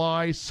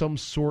imply some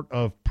sort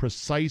of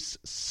precise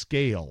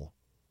scale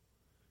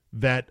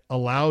that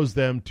allows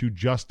them to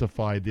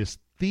justify this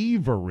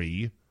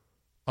thievery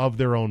of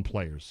their own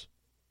players.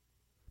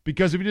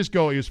 Because if you just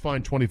go, he was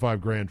fined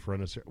 $25,000 for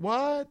unnecessary.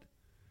 What?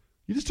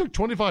 You just took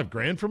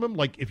 $25,000 from him?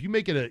 Like, if you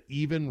make it an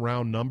even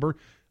round number,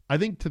 I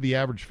think to the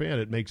average fan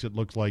it makes it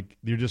look like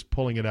you're just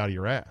pulling it out of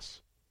your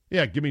ass.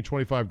 Yeah, give me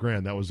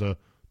 $25,000.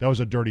 That was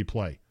a dirty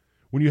play.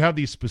 When you have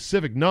these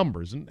specific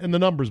numbers, and the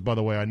numbers, by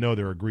the way, I know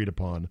they're agreed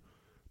upon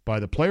by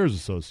the Players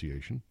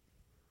Association,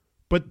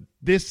 but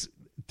this,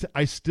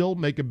 I still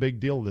make a big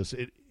deal of this.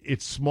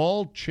 It's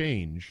small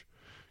change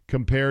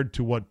compared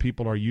to what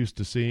people are used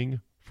to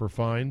seeing for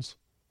fines,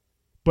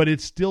 but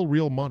it's still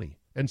real money.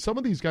 And some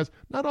of these guys,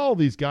 not all of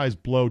these guys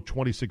blow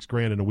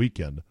 $26,000 in a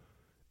weekend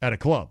at a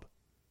club.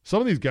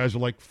 Some of these guys are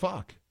like,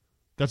 fuck,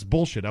 that's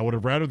bullshit. I would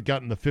have rather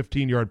gotten the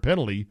 15-yard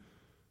penalty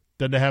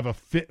than to have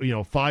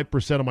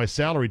 5% of my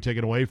salary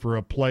taken away for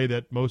a play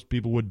that most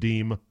people would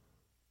deem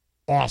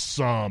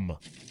awesome.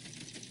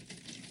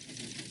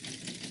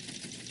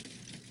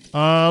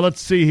 Let's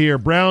see here.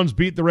 Browns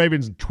beat the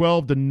Ravens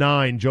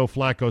 12-9. Joe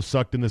Flacco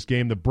sucked in this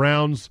game. The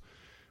Browns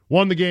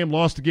won the game,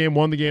 lost the game,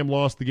 won the game,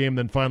 lost the game,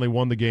 then finally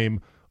won the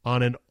game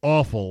on an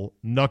awful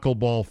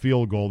knuckleball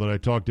field goal that I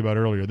talked about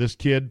earlier. This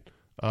kid,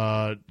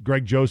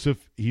 Greg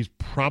Joseph, he's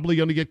probably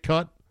going to get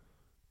cut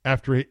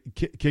after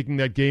kicking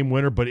that game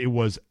winner, but it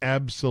was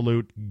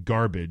absolute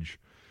garbage.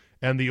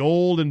 And the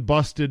old and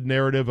busted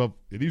narrative of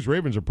these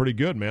Ravens are pretty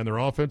good, man. Their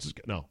offense is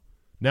good. No.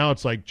 Now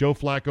it's like Joe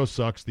Flacco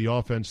sucks. The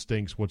offense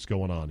stinks. What's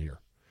going on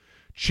here?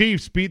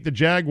 Chiefs beat the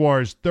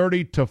Jaguars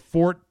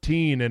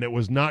 30-14, and it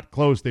was not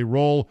close. They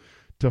roll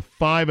to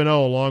 5-0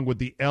 along with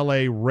the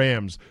L.A.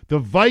 Rams. The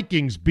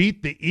Vikings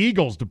beat the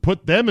Eagles to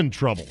put them in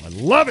trouble. I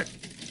love it.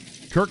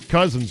 Kirk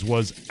Cousins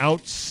was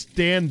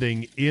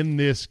outstanding in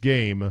this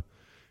game.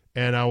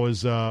 And I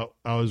was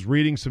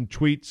reading some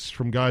tweets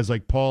from guys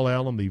like Paul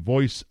Allen, the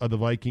voice of the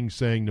Vikings,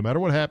 saying, no matter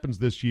what happens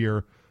this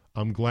year,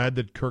 I'm glad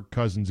that Kirk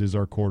Cousins is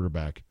our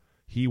quarterback.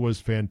 He was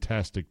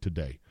fantastic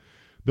today.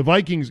 The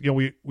Vikings,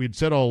 we had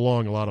said all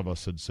along, a lot of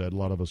us,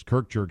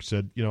 Kirk Jerk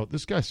said,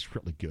 this guy's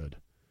really good.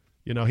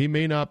 You know, he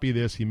may not be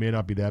this, he may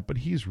not be that, but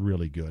he's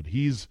really good.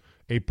 He's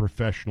a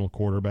professional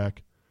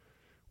quarterback.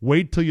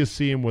 Wait till you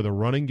see him with a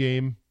running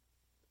game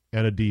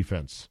and a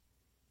defense.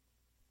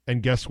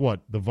 And guess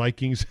what? The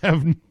Vikings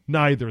have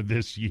neither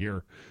this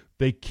year.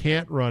 They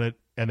can't run it,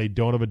 and they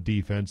don't have a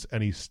defense,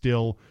 and he's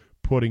still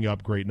putting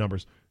up great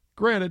numbers.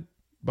 Granted,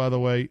 by the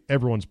way,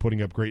 everyone's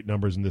putting up great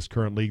numbers in this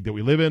current league that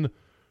we live in,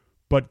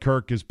 but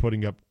Kirk is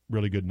putting up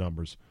really good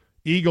numbers.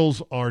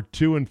 Eagles are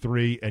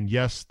 2-3, and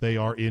yes, they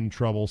are in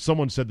trouble.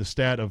 Someone said the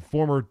stat of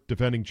former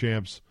defending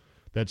champs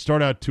that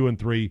start out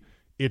 2-3,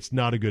 it's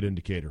not a good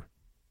indicator.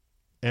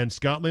 And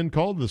Scott Lynn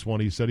called this one.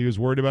 He said he was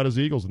worried about his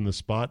Eagles in this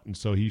spot, and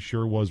so he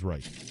sure was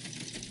right.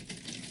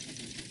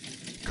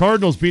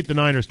 Cardinals beat the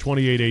Niners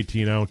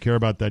 28-18. I don't care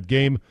about that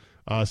game.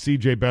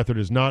 C.J. Beathard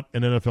is not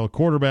an NFL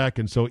quarterback,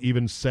 and so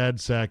even sad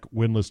sack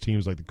winless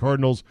teams like the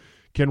Cardinals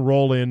can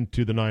roll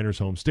into the Niners'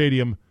 home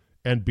stadium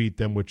and beat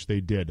them, which they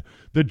did.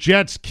 The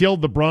Jets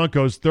killed the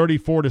Broncos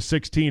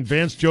 34-16.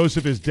 Vance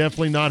Joseph is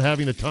definitely not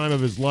having the time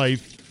of his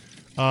life.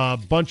 A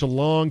bunch of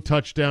long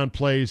touchdown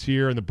plays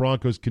here, and the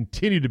Broncos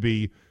continue to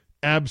be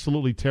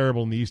absolutely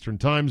terrible in the Eastern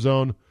time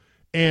zone,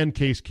 and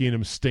Case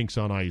Keenum stinks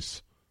on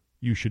ice.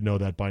 You should know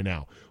that by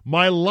now.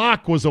 My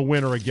lock was a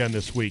winner again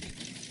this week.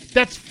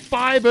 That's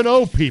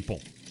 5-0, people.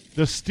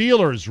 The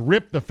Steelers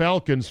ripped the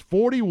Falcons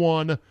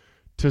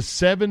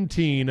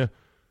 41-17.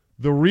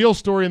 The real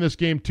story in this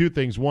game, two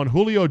things. One,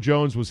 Julio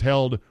Jones was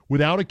held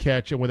without a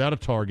catch and without a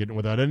target and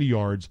without any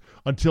yards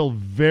until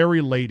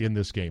very late in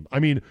this game. I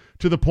mean,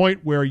 to the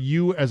point where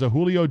you, as a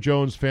Julio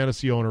Jones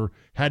fantasy owner,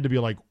 had to be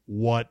like,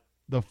 what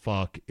the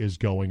fuck is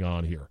going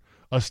on here?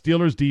 A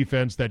Steelers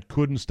defense that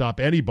couldn't stop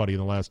anybody in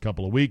the last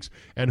couple of weeks,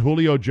 and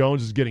Julio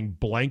Jones is getting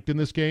blanked in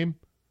this game.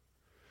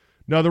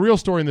 Now, the real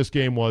story in this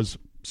game was,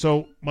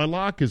 so my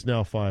lock is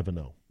now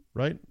 5-0,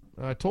 right?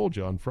 I told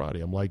you on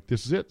Friday, I'm like,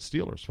 this is it,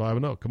 Steelers,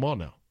 5-0, come on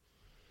now.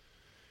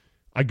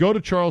 I go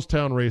to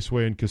Charlestown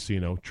Raceway and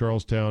Casino,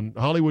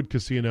 Hollywood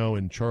Casino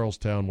in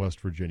Charlestown, West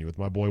Virginia, with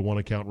my boy One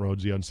Account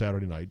Rhodesy on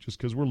Saturday night, just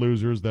because we're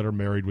losers that are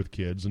married with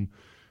kids, and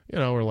you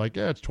know, we're like,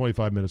 it's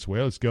 25 minutes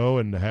away. Let's go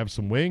and have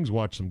some wings,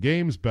 watch some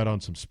games, bet on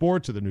some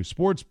sports at the new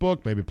sports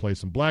book, maybe play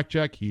some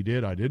blackjack. He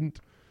did, I didn't.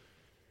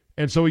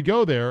 And so we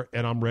go there,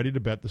 and I'm ready to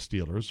bet the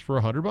Steelers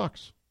for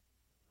 $100.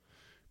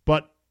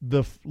 But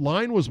the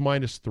line was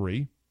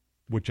 -3,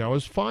 which I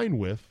was fine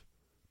with,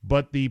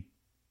 but the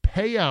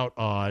payout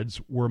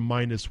odds were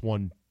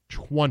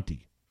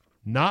 -120,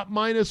 not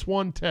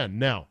 -110.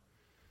 Now,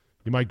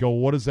 you might go,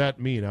 what does that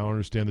mean? I don't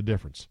understand the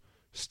difference.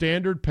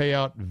 Standard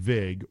payout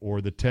VIG,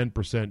 or the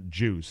 10%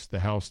 juice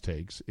the house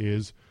takes,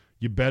 is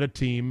you bet a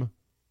team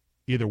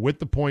either with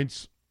the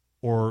points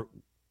or,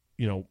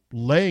 you know,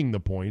 laying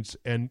the points,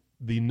 and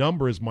the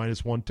number is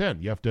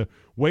 -110. You have to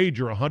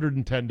wager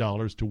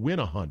 $110 to win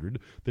 100.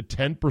 The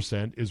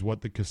 10% is what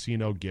the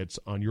casino gets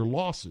on your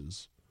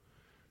losses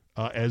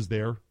as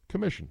their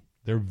commission.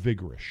 They're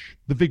vigorish.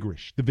 The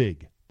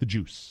VIG, the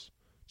juice.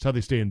 It's how they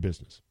stay in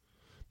business.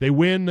 They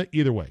win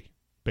either way,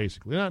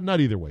 basically.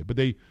 Not either way, but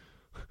they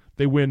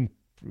win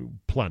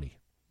plenty.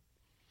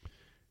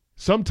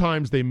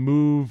 Sometimes they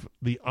move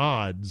the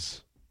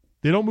odds.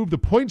 They don't move the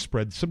point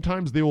spread.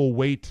 Sometimes they will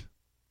weight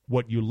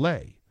what you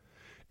lay.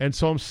 And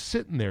so I'm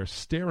sitting there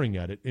staring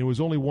at it. It was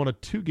only one of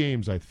two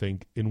games, I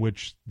think, in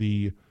which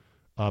the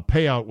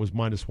payout was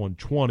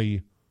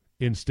 -120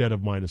 instead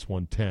of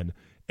 -110.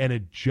 And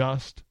it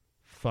just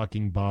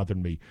fucking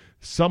bothered me.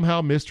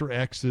 Somehow Mr.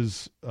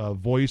 X's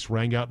voice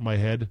rang out in my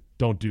head.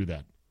 Don't do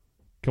that.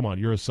 Come on,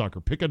 you're a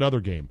sucker. Pick another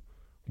game.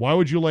 Why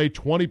would you lay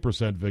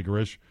 20%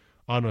 vigorish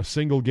on a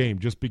single game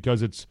just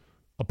because it's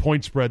a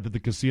point spread that the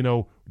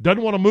casino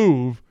doesn't want to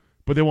move,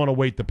 but they want to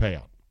weight the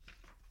payout?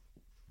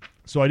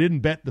 So I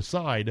didn't bet the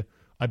side.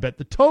 I bet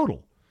the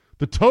total.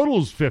 The total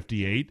is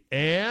 58,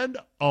 and,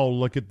 oh,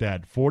 look at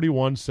that,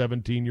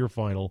 41-17 your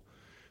final,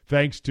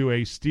 thanks to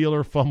a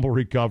Steeler fumble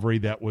recovery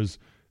that was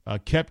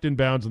kept in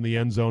bounds in the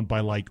end zone by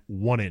like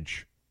 1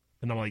 inch.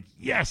 And I'm like,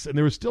 yes. And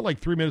there was still like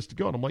 3 minutes to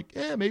go. And I'm like,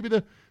 maybe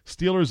the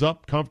Steelers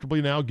up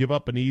comfortably now, give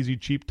up an easy,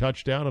 cheap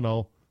touchdown, and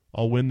I'll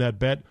win that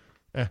bet.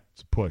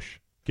 It's a push.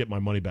 Get my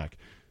money back.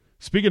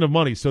 Speaking of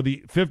money, so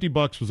the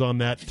 $50 was on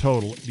that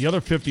total. The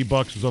other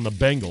 $50 was on the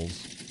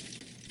Bengals.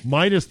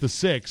 Minus the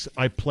 6,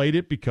 I played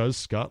it because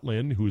Scott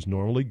Lynn, who's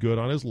normally good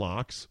on his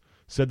locks,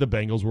 said the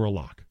Bengals were a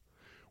lock.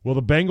 Well,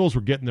 the Bengals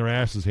were getting their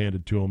asses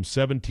handed to them,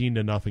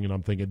 17-0, and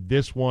I'm thinking,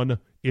 this one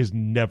is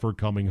never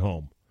coming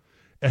home.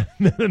 And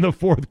then in the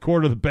fourth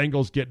quarter, the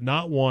Bengals get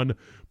not one,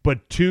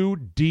 but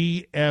 2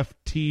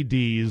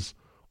 DFTDs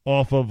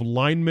off of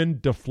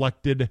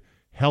lineman-deflected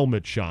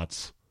helmet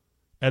shots,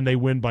 and they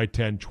win by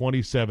 10,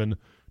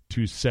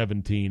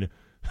 27-17.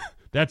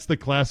 That's the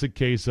classic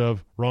case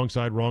of wrong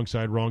side, wrong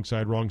side, wrong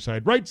side, wrong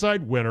side, right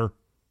side, winner.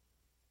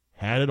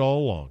 Had it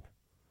all along.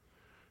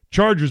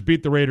 Chargers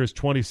beat the Raiders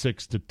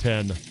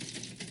 26-10.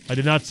 I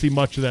did not see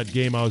much of that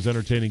game. I was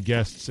entertaining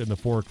guests in the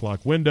 4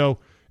 o'clock window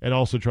and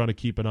also trying to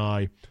keep an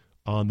eye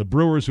on the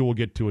Brewers, who we'll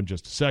get to in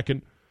just a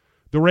second.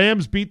 The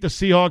Rams beat the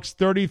Seahawks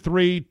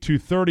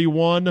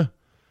 33-31.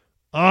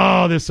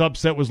 Oh, this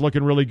upset was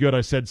looking really good.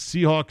 I said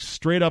Seahawks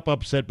straight up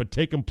upset, but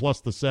take them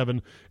plus the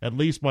 7. At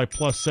least my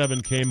plus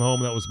 7 came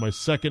home. That was my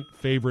second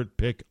favorite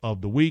pick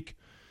of the week.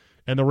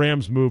 And the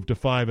Rams moved to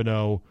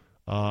 5-0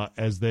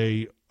 as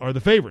they are the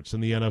favorites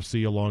in the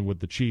NFC along with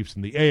the Chiefs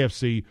and the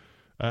AFC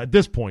at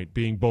this point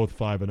being both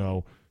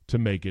 5-0 to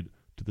make it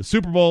to the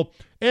Super Bowl.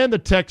 And the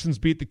Texans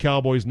beat the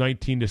Cowboys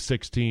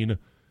 19-16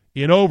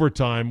 in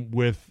overtime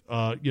with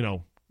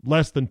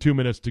less than 2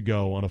 minutes to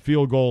go on a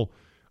field goal.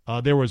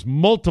 There was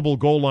multiple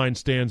goal line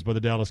stands by the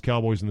Dallas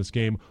Cowboys in this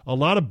game. A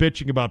lot of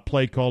bitching about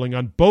play calling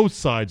on both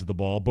sides of the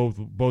ball, both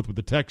with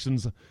the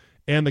Texans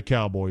and the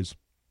Cowboys.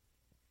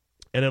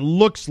 And it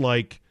looks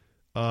like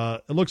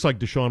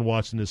Deshaun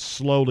Watson is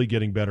slowly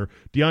getting better.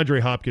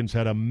 DeAndre Hopkins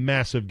had a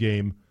massive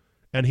game,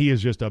 and he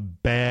is just a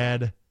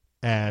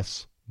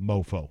bad-ass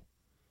mofo.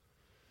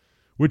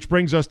 Which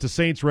brings us to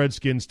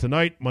Saints-Redskins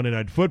tonight, Monday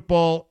Night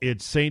Football.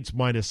 It's Saints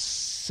minus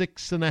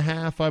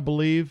 6.5, I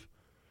believe.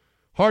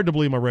 Hard to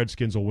believe my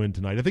Redskins will win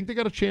tonight. I think they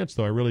got a chance,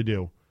 though. I really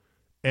do.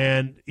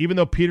 And even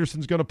though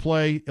Peterson's going to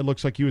play, it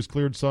looks like he was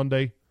cleared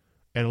Sunday.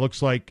 And it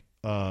looks like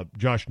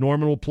Josh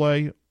Norman will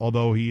play,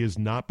 although he has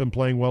not been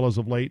playing well as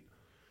of late.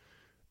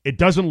 It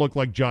doesn't look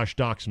like Josh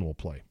Doxson will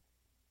play.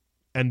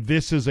 And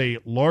this is a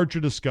larger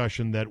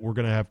discussion that we're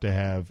going to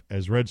have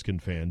as Redskin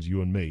fans,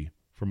 you and me,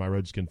 for my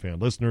Redskin fan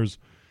listeners,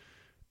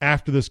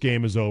 after this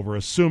game is over,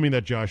 assuming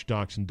that Josh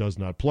Doxson does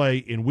not play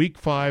in Week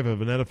 5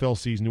 of an NFL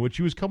season in which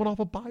he was coming off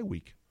a bye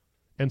week.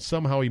 And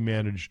somehow he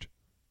managed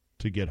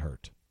to get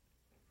hurt.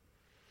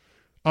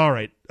 All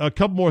right, a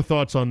couple more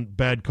thoughts on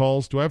bad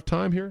calls. Do I have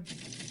time here?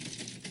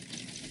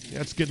 Yeah,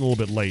 it's getting a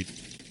little bit late.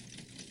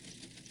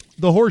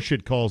 The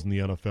horseshit calls in the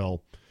NFL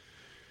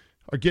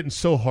are getting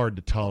so hard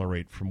to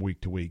tolerate from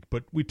week to week,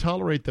 but we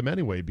tolerate them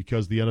anyway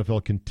because the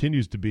NFL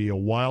continues to be a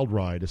wild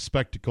ride, a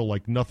spectacle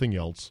like nothing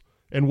else.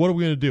 And what are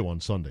we going to do on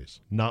Sundays?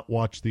 Not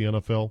watch the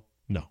NFL?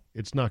 No,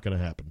 it's not going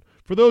to happen.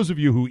 For those of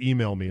you who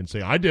email me and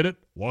say, I did it,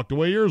 walked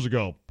away years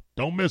ago,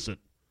 don't miss it.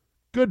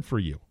 Good for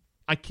you.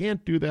 I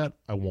can't do that.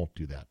 I won't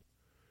do that.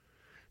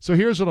 So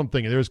here's what I'm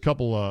thinking. There's a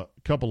couple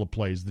of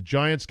plays. The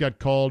Giants got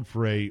called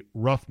for a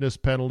roughness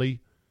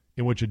penalty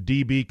in which a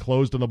DB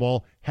closed on the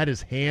ball, had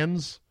his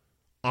hands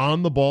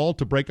on the ball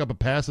to break up a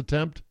pass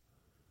attempt,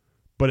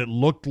 but it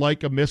looked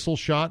like a missile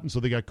shot, and so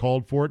they got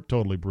called for it.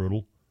 Totally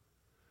brutal.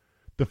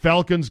 The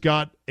Falcons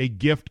got a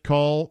gift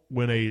call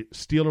when a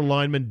Steeler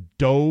lineman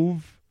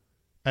dove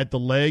at the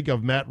leg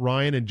of Matt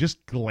Ryan and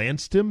just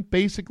glanced him,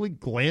 basically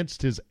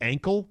glanced his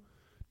ankle,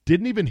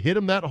 didn't even hit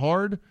him that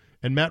hard,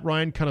 and Matt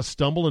Ryan kind of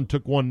stumbled and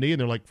took one knee, and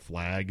they're like,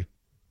 flag.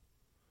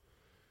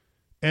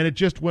 And it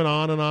just went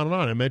on and on and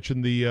on. I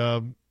mentioned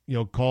the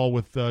call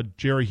with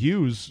Jerry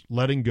Hughes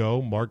letting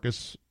go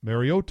Marcus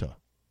Mariota.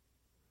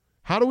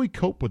 How do we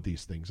cope with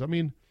these things? I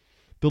mean,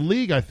 the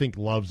league, I think,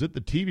 loves it.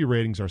 The TV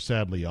ratings are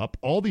sadly up.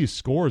 All these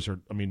scores are,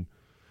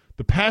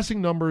 the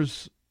passing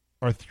numbers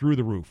are through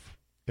the roof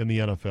in the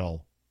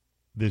NFL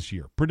this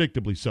year,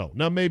 predictably so.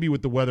 Now, maybe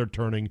with the weather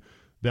turning,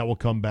 that will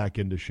come back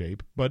into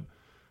shape, but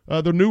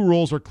the new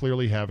rules are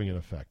clearly having an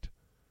effect.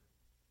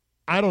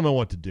 I don't know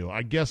what to do.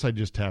 I guess I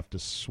just have to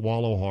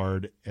swallow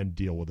hard and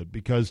deal with it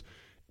because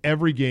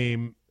every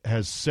game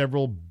has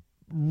several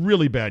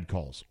really bad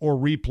calls or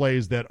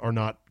replays that are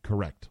not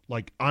correct.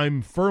 Like,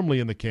 I'm firmly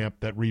in the camp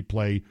that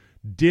replay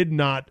did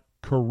not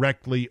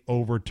correctly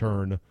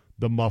overturn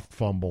the muffed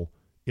fumble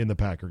in the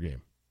Packer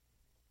game.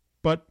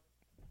 But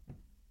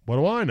what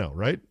do I know,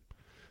 right?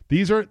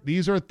 These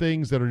are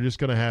things that are just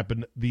going to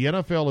happen. The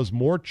NFL is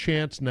more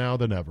chance now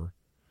than ever.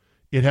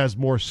 It has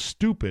more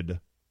stupid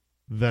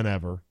than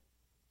ever.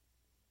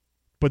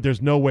 But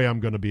there's no way I'm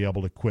going to be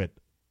able to quit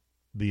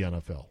the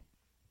NFL.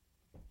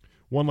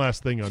 One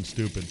last thing on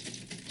stupid.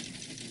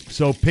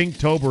 So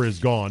Pinktober is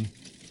gone.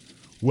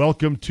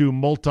 Welcome to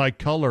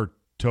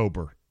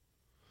Multicolor-tober.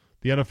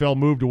 The NFL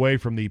moved away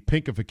from the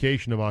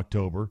pinkification of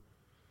October,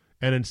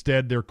 and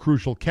instead their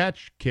Crucial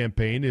Catch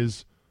campaign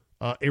is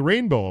a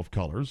rainbow of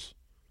colors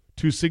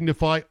to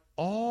signify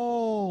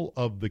all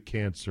of the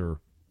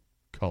cancer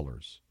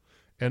colors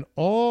and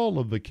all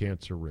of the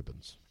cancer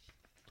ribbons.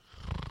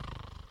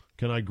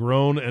 Can I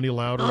groan any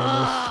louder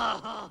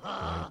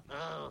on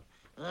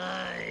this?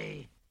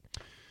 Right.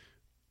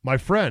 My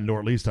friend, or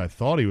at least I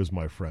thought he was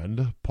my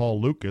friend,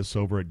 Paul Lucas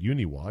over at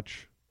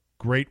UniWatch,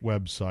 great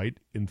website,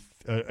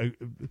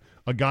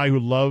 a guy who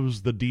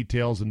loves the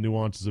details and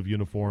nuances of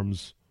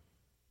uniforms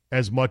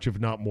as much, if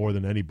not more,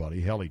 than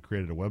anybody. Hell, he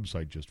created a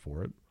website just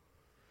for it.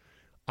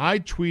 I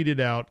tweeted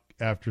out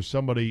after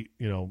somebody,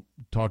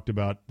 talked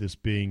about this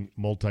being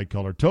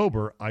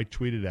Multicolor-tober.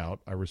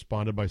 I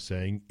responded by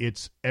saying,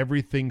 it's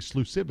everything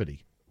exclusivity.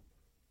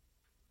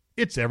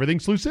 It's everything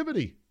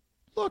exclusivity.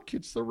 Look,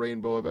 it's the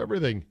rainbow of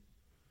everything.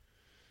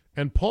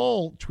 And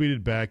Paul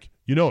tweeted back,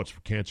 it's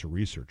for cancer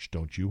research,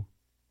 don't you?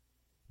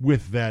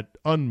 With that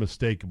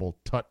unmistakable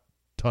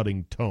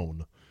tut-tutting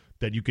tone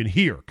that you can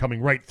hear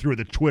coming right through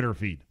the Twitter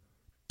feed.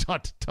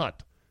 Tut,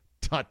 tut,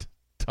 tut,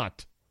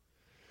 tut.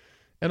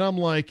 And I'm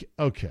like,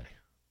 okay,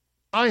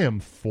 I am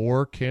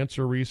for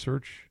cancer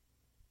research,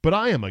 but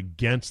I am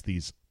against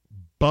these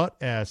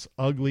butt-ass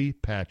ugly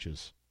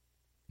patches.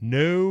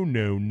 No,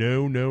 no,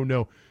 no, no,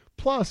 no.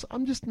 Plus,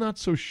 I'm just not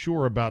so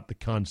sure about the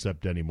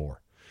concept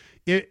anymore.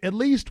 At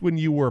least when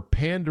you were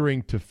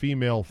pandering to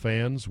female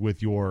fans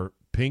with your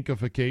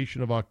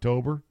pinkification of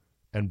October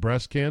and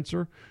breast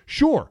cancer,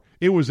 sure,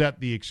 it was at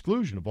the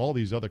exclusion of all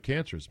these other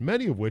cancers,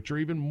 many of which are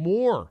even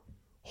more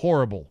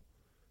horrible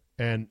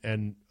and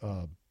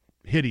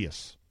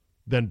hideous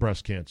than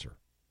breast cancer.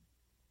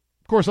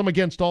 Of course, I'm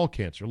against all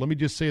cancer. Let me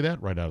just say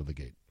that right out of the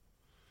gate.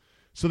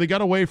 So they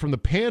got away from the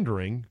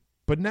pandering,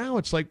 but now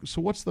it's like,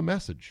 so what's the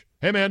message?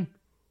 Hey, man,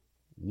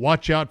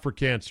 watch out for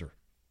cancer.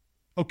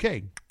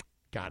 Okay,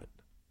 got it.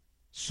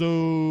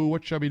 So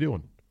what should I be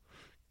doing?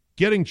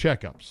 Getting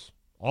checkups.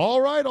 All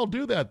right, I'll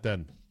do that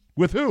then.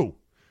 With who?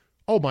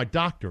 Oh, my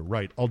doctor.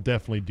 Right, I'll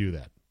definitely do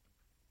that.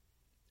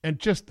 And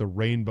just the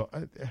rainbow.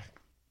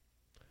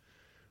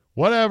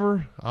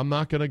 Whatever. I'm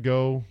not going to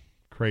go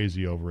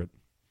crazy over it.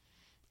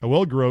 I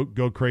will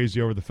go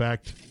crazy over the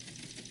fact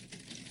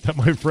that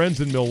my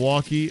friends in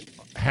Milwaukee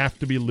have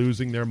to be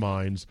losing their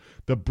minds.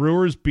 The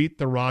Brewers beat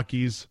the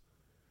Rockies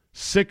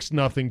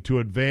 6-0 to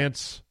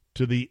advance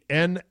to the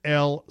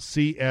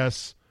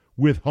NLCS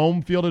with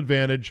home field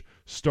advantage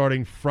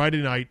starting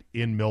Friday night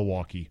in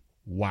Milwaukee.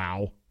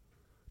 Wow.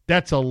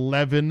 That's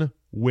 11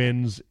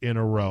 wins in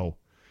a row.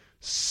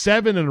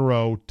 7 in a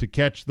row to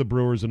catch the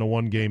Brewers in a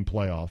one-game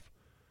playoff.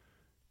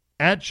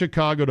 At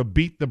Chicago to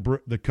beat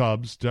the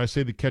Cubs. Did I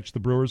say to catch the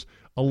Brewers?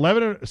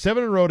 7 in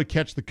a row to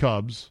catch the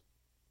Cubs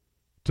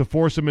to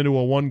force them into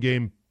a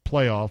one-game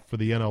playoff for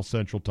the NL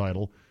Central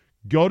title.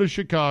 Go to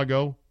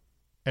Chicago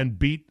and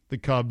beat the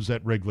Cubs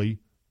at Wrigley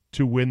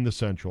to win the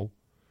Central.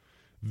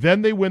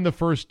 Then they win the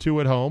first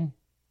 2 at home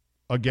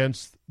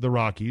against the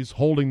Rockies,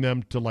 holding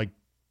them to like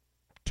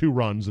 2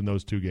 runs in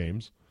those 2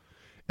 games.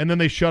 And then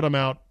they shut them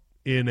out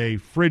in a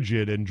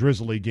frigid and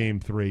drizzly Game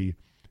 3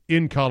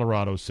 in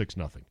Colorado,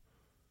 6-0.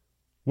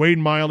 Wade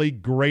Miley,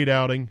 great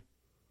outing.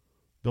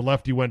 The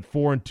lefty went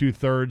 4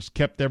 2/3,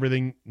 kept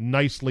everything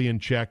nicely in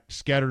check,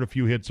 scattered a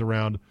few hits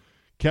around,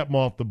 kept them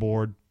off the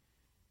board.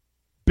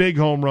 Big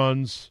home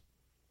runs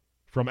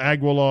from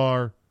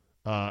Aguilar.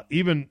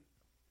 Even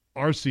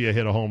Arcia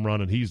hit a home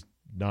run, and he's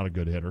not a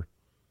good hitter.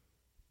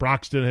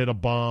 Broxton hit a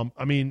bomb.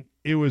 I mean,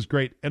 it was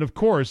great. And, of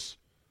course,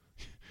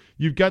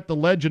 you've got the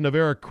legend of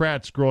Eric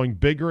Kratz growing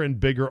bigger and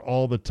bigger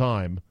all the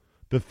time.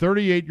 The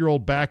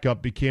 38-year-old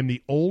backup became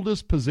the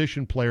oldest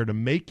position player to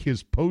make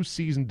his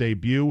postseason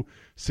debut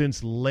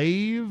since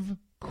Lave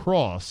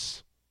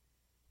Cross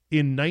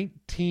in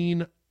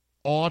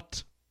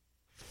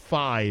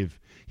 1905.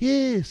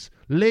 Yes,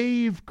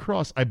 Lave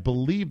Cross. I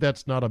believe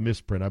that's not a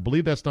misprint. I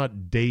believe that's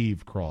not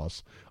Dave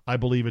Cross. I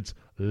believe it's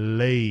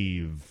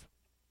Lave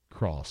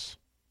Cross.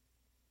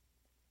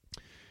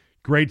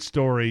 Great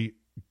story.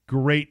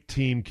 Great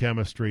team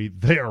chemistry.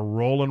 They are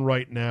rolling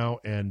right now,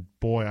 and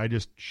boy, I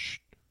just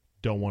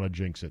don't want to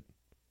jinx it.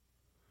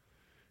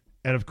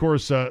 And, of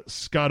course,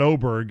 Scott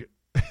Oberg,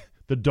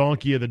 the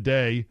donkey of the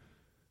day,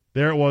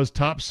 there it was,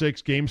 top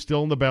 6, game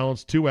still in the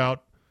balance, 2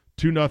 out,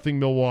 2-0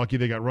 Milwaukee.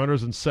 They got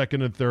runners in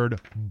second and third.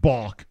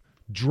 Balk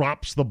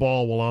drops the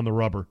ball while on the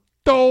rubber.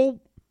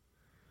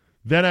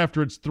 Then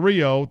after it's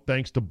 3-0,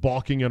 thanks to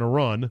balking and a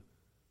run,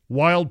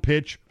 wild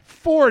pitch,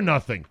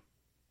 4-0.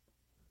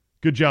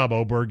 Good job,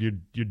 Oberg.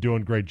 You're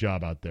doing a great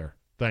job out there.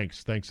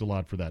 Thanks a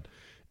lot for that.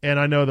 And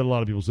I know that a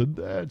lot of people said,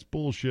 that's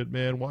bullshit,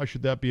 man. Why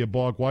should that be a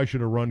balk? Why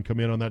should a run come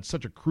in on that?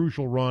 Such a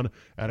crucial run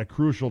at a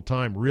crucial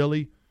time.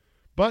 Really?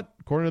 But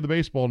according to the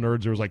baseball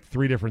nerds, there was like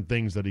 3 different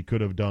things that he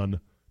could have done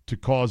to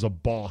cause a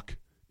balk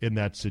in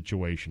that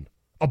situation.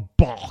 A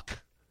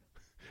balk.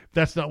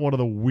 That's not one of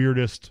the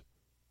weirdest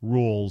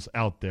rules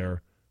out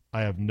there.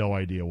 I have no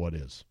idea what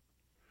is.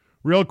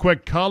 Real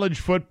quick,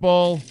 college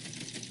football.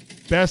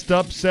 Best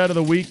upset of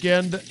the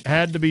weekend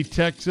had to be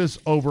Texas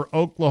over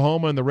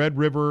Oklahoma in the Red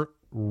River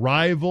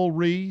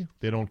rivalry.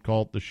 They don't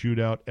call it the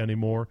shootout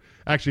anymore.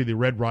 Actually, the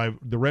Red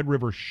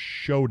River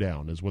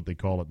Showdown is what they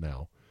call it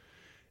now.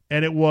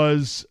 And it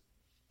was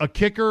a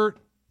kicker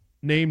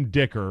named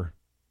Dicker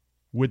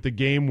with the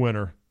game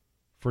winner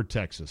for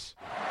Texas.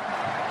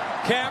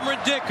 Cameron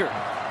Dicker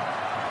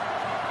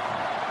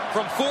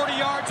from 40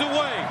 yards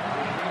away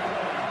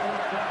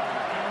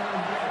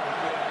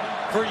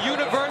for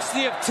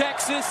University of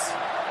Texas,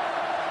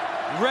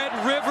 Red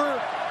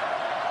River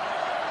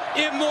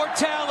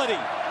immortality.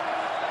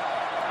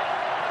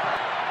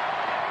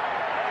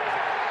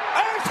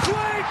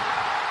 Earthquake!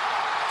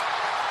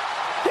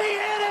 He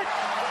hit it!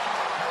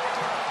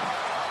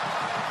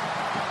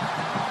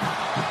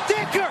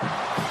 Dicker,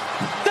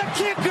 the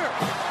kicker,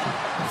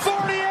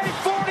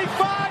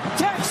 48-45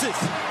 Texas,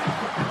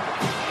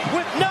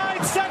 with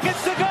 9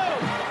 seconds to go.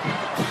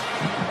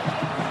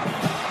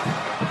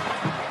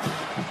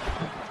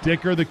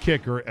 Dicker the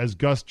kicker, as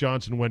Gus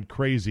Johnson went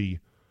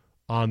crazy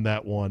on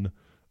that one.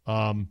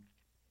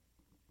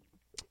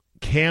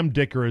 Cam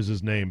Dicker is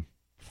his name.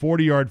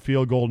 40-yard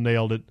field goal,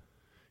 nailed it.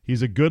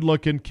 He's a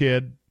good-looking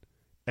kid,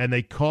 and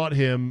they caught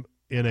him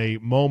in a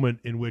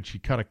moment in which he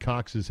kind of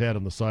cocks his head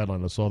on the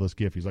sideline. I saw this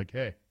gif. He's like,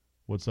 hey,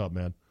 what's up,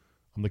 man?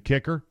 I'm the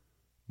kicker,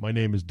 My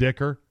name is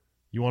Dicker.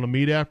 You want to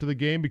meet after the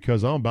game?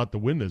 Because I'm about to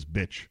win this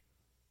bitch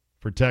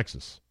for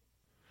Texas.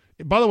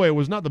 By the way, it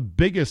was not the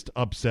biggest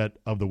upset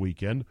of the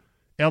weekend.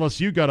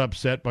 LSU got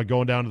upset by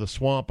going down to the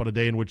Swamp on a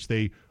day in which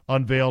they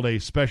unveiled a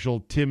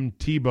special Tim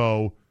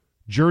Tebow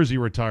jersey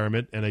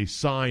retirement and a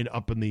sign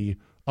up in the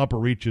upper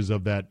reaches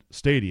of that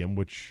stadium,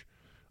 which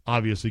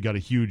obviously got a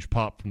huge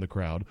pop from the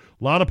crowd.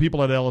 A lot of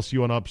people had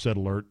LSU on upset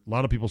alert. A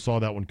lot of people saw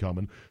that one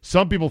coming.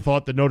 Some people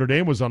thought that Notre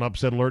Dame was on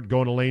upset alert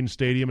going to Lane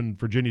Stadium in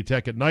Virginia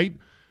Tech at night.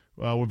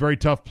 A very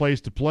tough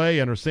place to play.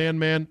 Enter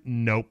Sandman.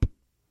 Nope.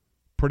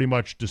 Pretty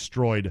much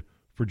destroyed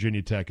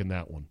Virginia Tech in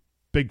that one.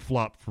 Big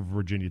flop for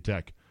Virginia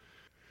Tech.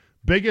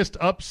 Biggest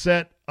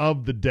upset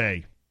of the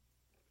day.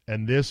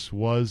 And this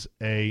was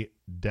a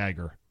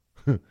dagger.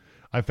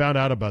 I found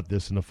out about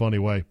this in a funny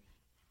way.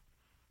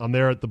 I'm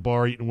there at the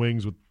bar eating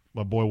wings with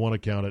my boy One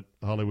Account at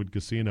Hollywood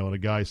Casino, and a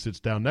guy sits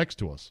down next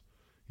to us.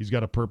 He's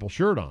got a purple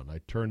shirt on.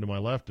 I turned to my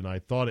left, and I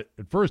thought at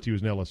first he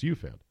was an LSU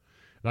fan.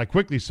 And I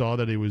quickly saw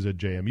that it was a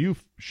JMU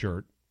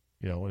shirt,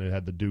 and it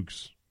had the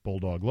Duke's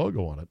Bulldog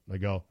logo on it. And I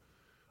go,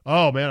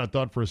 oh, man, I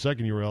thought for a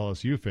second you were an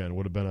LSU fan.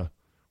 Would have been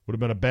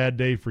a bad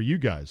day for you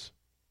guys.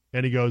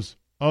 And he goes,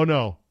 oh,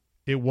 no,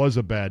 it was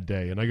a bad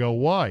day. And I go,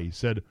 why? He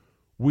said,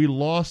 we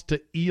lost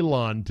to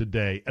Elon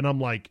today. And I'm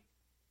like,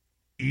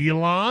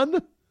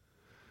 Elon?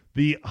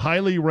 The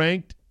highly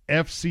ranked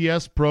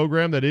FCS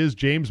program that is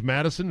James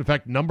Madison. In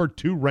fact, number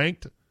 2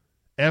 ranked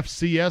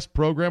FCS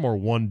program, or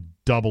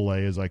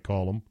 1AA as I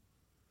call them,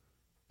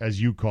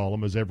 as you call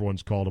them, as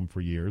everyone's called them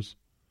for years.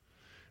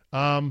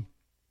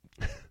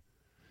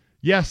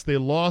 Yes, they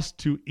lost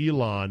to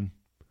Elon,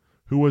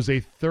 who was a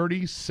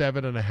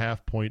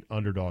 37.5-point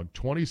underdog.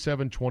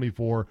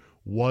 27-24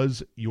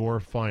 was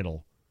your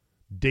final.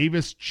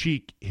 Davis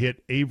Cheek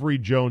hit Avery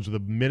Jones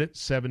with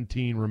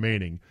 1:17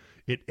 remaining.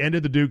 It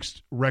ended the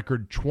Duke's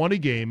record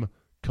 20-game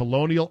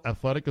Colonial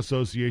Athletic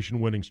Association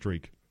winning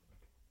streak.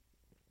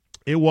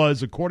 It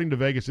was, according to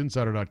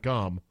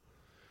VegasInsider.com,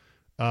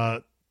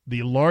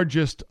 the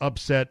largest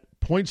upset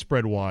point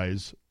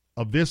spread-wise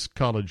of this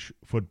college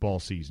football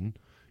season,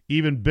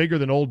 even bigger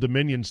than Old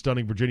Dominion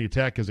stunning Virginia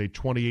Tech as a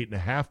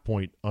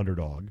 28.5-point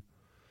underdog.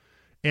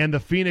 And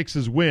the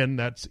Phoenix's win,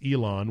 that's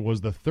Elon,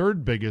 was the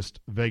 3rd biggest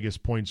Vegas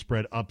point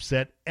spread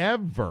upset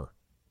ever.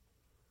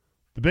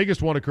 The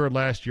biggest one occurred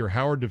last year.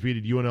 Howard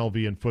defeated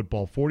UNLV in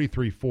football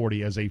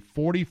 43-40 as a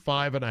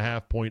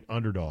 45.5-point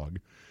underdog.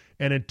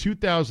 And in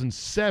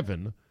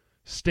 2007,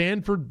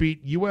 Stanford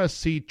beat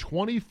USC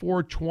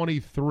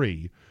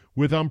 24-23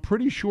 with, I'm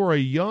pretty sure, a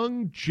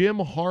young Jim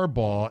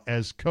Harbaugh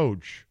as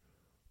coach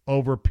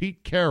over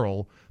Pete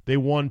Carroll. They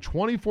won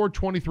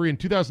 24-23 in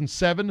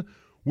 2007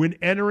 when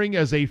entering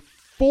as a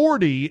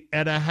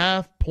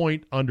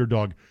 40.5-point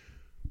underdog.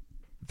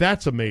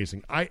 That's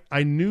amazing.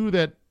 I knew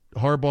that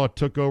Harbaugh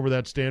took over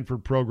that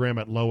Stanford program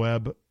at low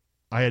ebb.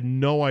 I had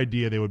no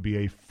idea they would be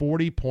a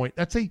 40-point.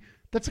 That's a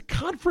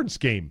conference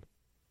game.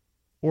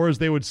 Or as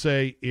they would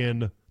say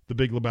in The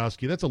Big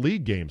Lebowski, that's a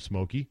league game,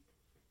 Smokey.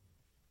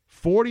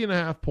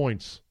 40.5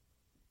 points,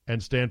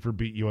 and Stanford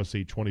beat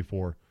USC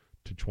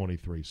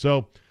 24-23.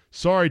 So,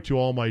 sorry to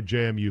all my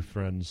JMU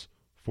friends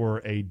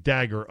for a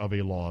dagger of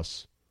a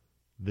loss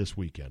this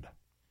weekend.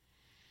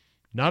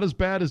 Not as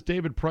bad as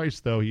David Price,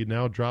 though. He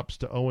now drops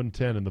to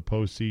 0-10 in the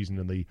postseason,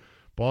 and the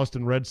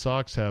Boston Red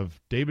Sox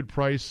have David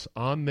Price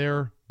on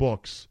their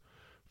books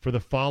for the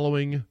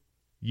following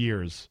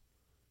years.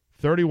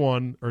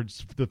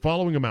 The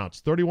following amounts: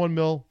 31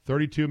 mil,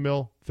 32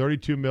 mil,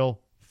 32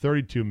 mil,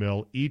 32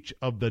 mil, each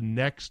of the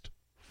next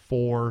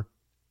 4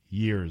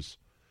 years.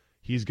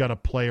 He's got a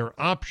player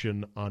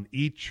option on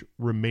each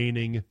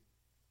remaining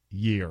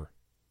year.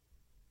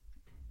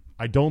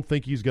 I don't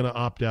think he's going to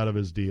opt out of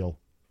his deal.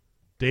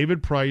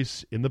 David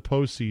Price in the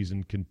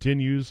postseason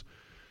continues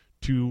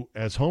to,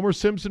 as Homer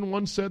Simpson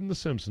once said in The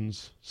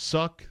Simpsons,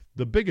 suck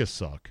the biggest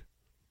suck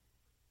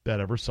that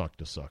ever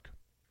sucked a suck.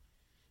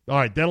 All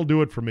right, that'll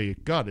do it for me.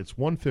 God, it's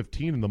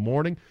 1:15 in the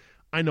morning.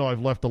 I know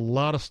I've left a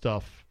lot of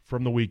stuff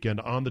from the weekend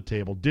on the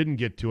table. Didn't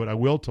get to it. I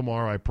will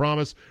tomorrow, I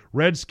promise.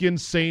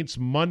 Redskins Saints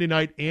Monday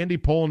night. Andy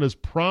Poland has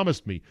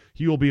promised me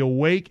he will be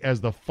awake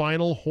as the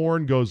final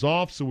horn goes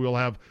off, so we'll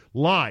have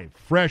live,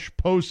 fresh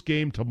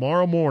post-game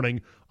tomorrow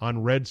morning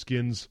on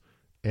Redskins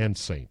and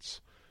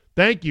Saints.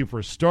 Thank you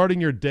for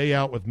starting your day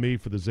out with me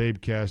for the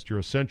Zabecast, your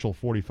essential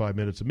 45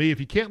 minutes of me. If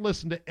you can't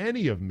listen to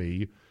any of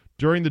me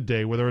during the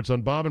day, whether it's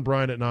on Bob and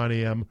Brian at 9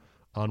 a.m.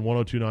 on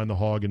 102.9 The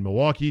Hog in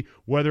Milwaukee,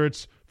 whether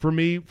it's for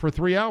me for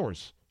 3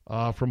 hours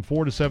from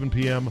 4 to 7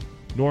 p.m.,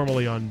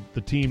 normally on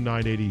the Team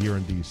 980 here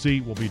in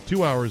D.C. Will be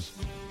 2 hours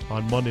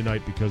on Monday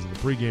night because of the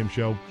pregame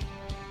show.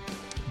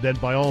 Then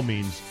by all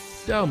means,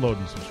 download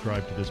and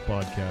subscribe to this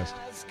podcast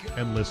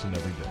and listen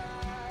every day.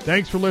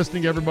 Thanks for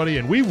listening, everybody,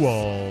 and we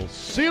will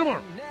see you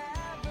tomorrow.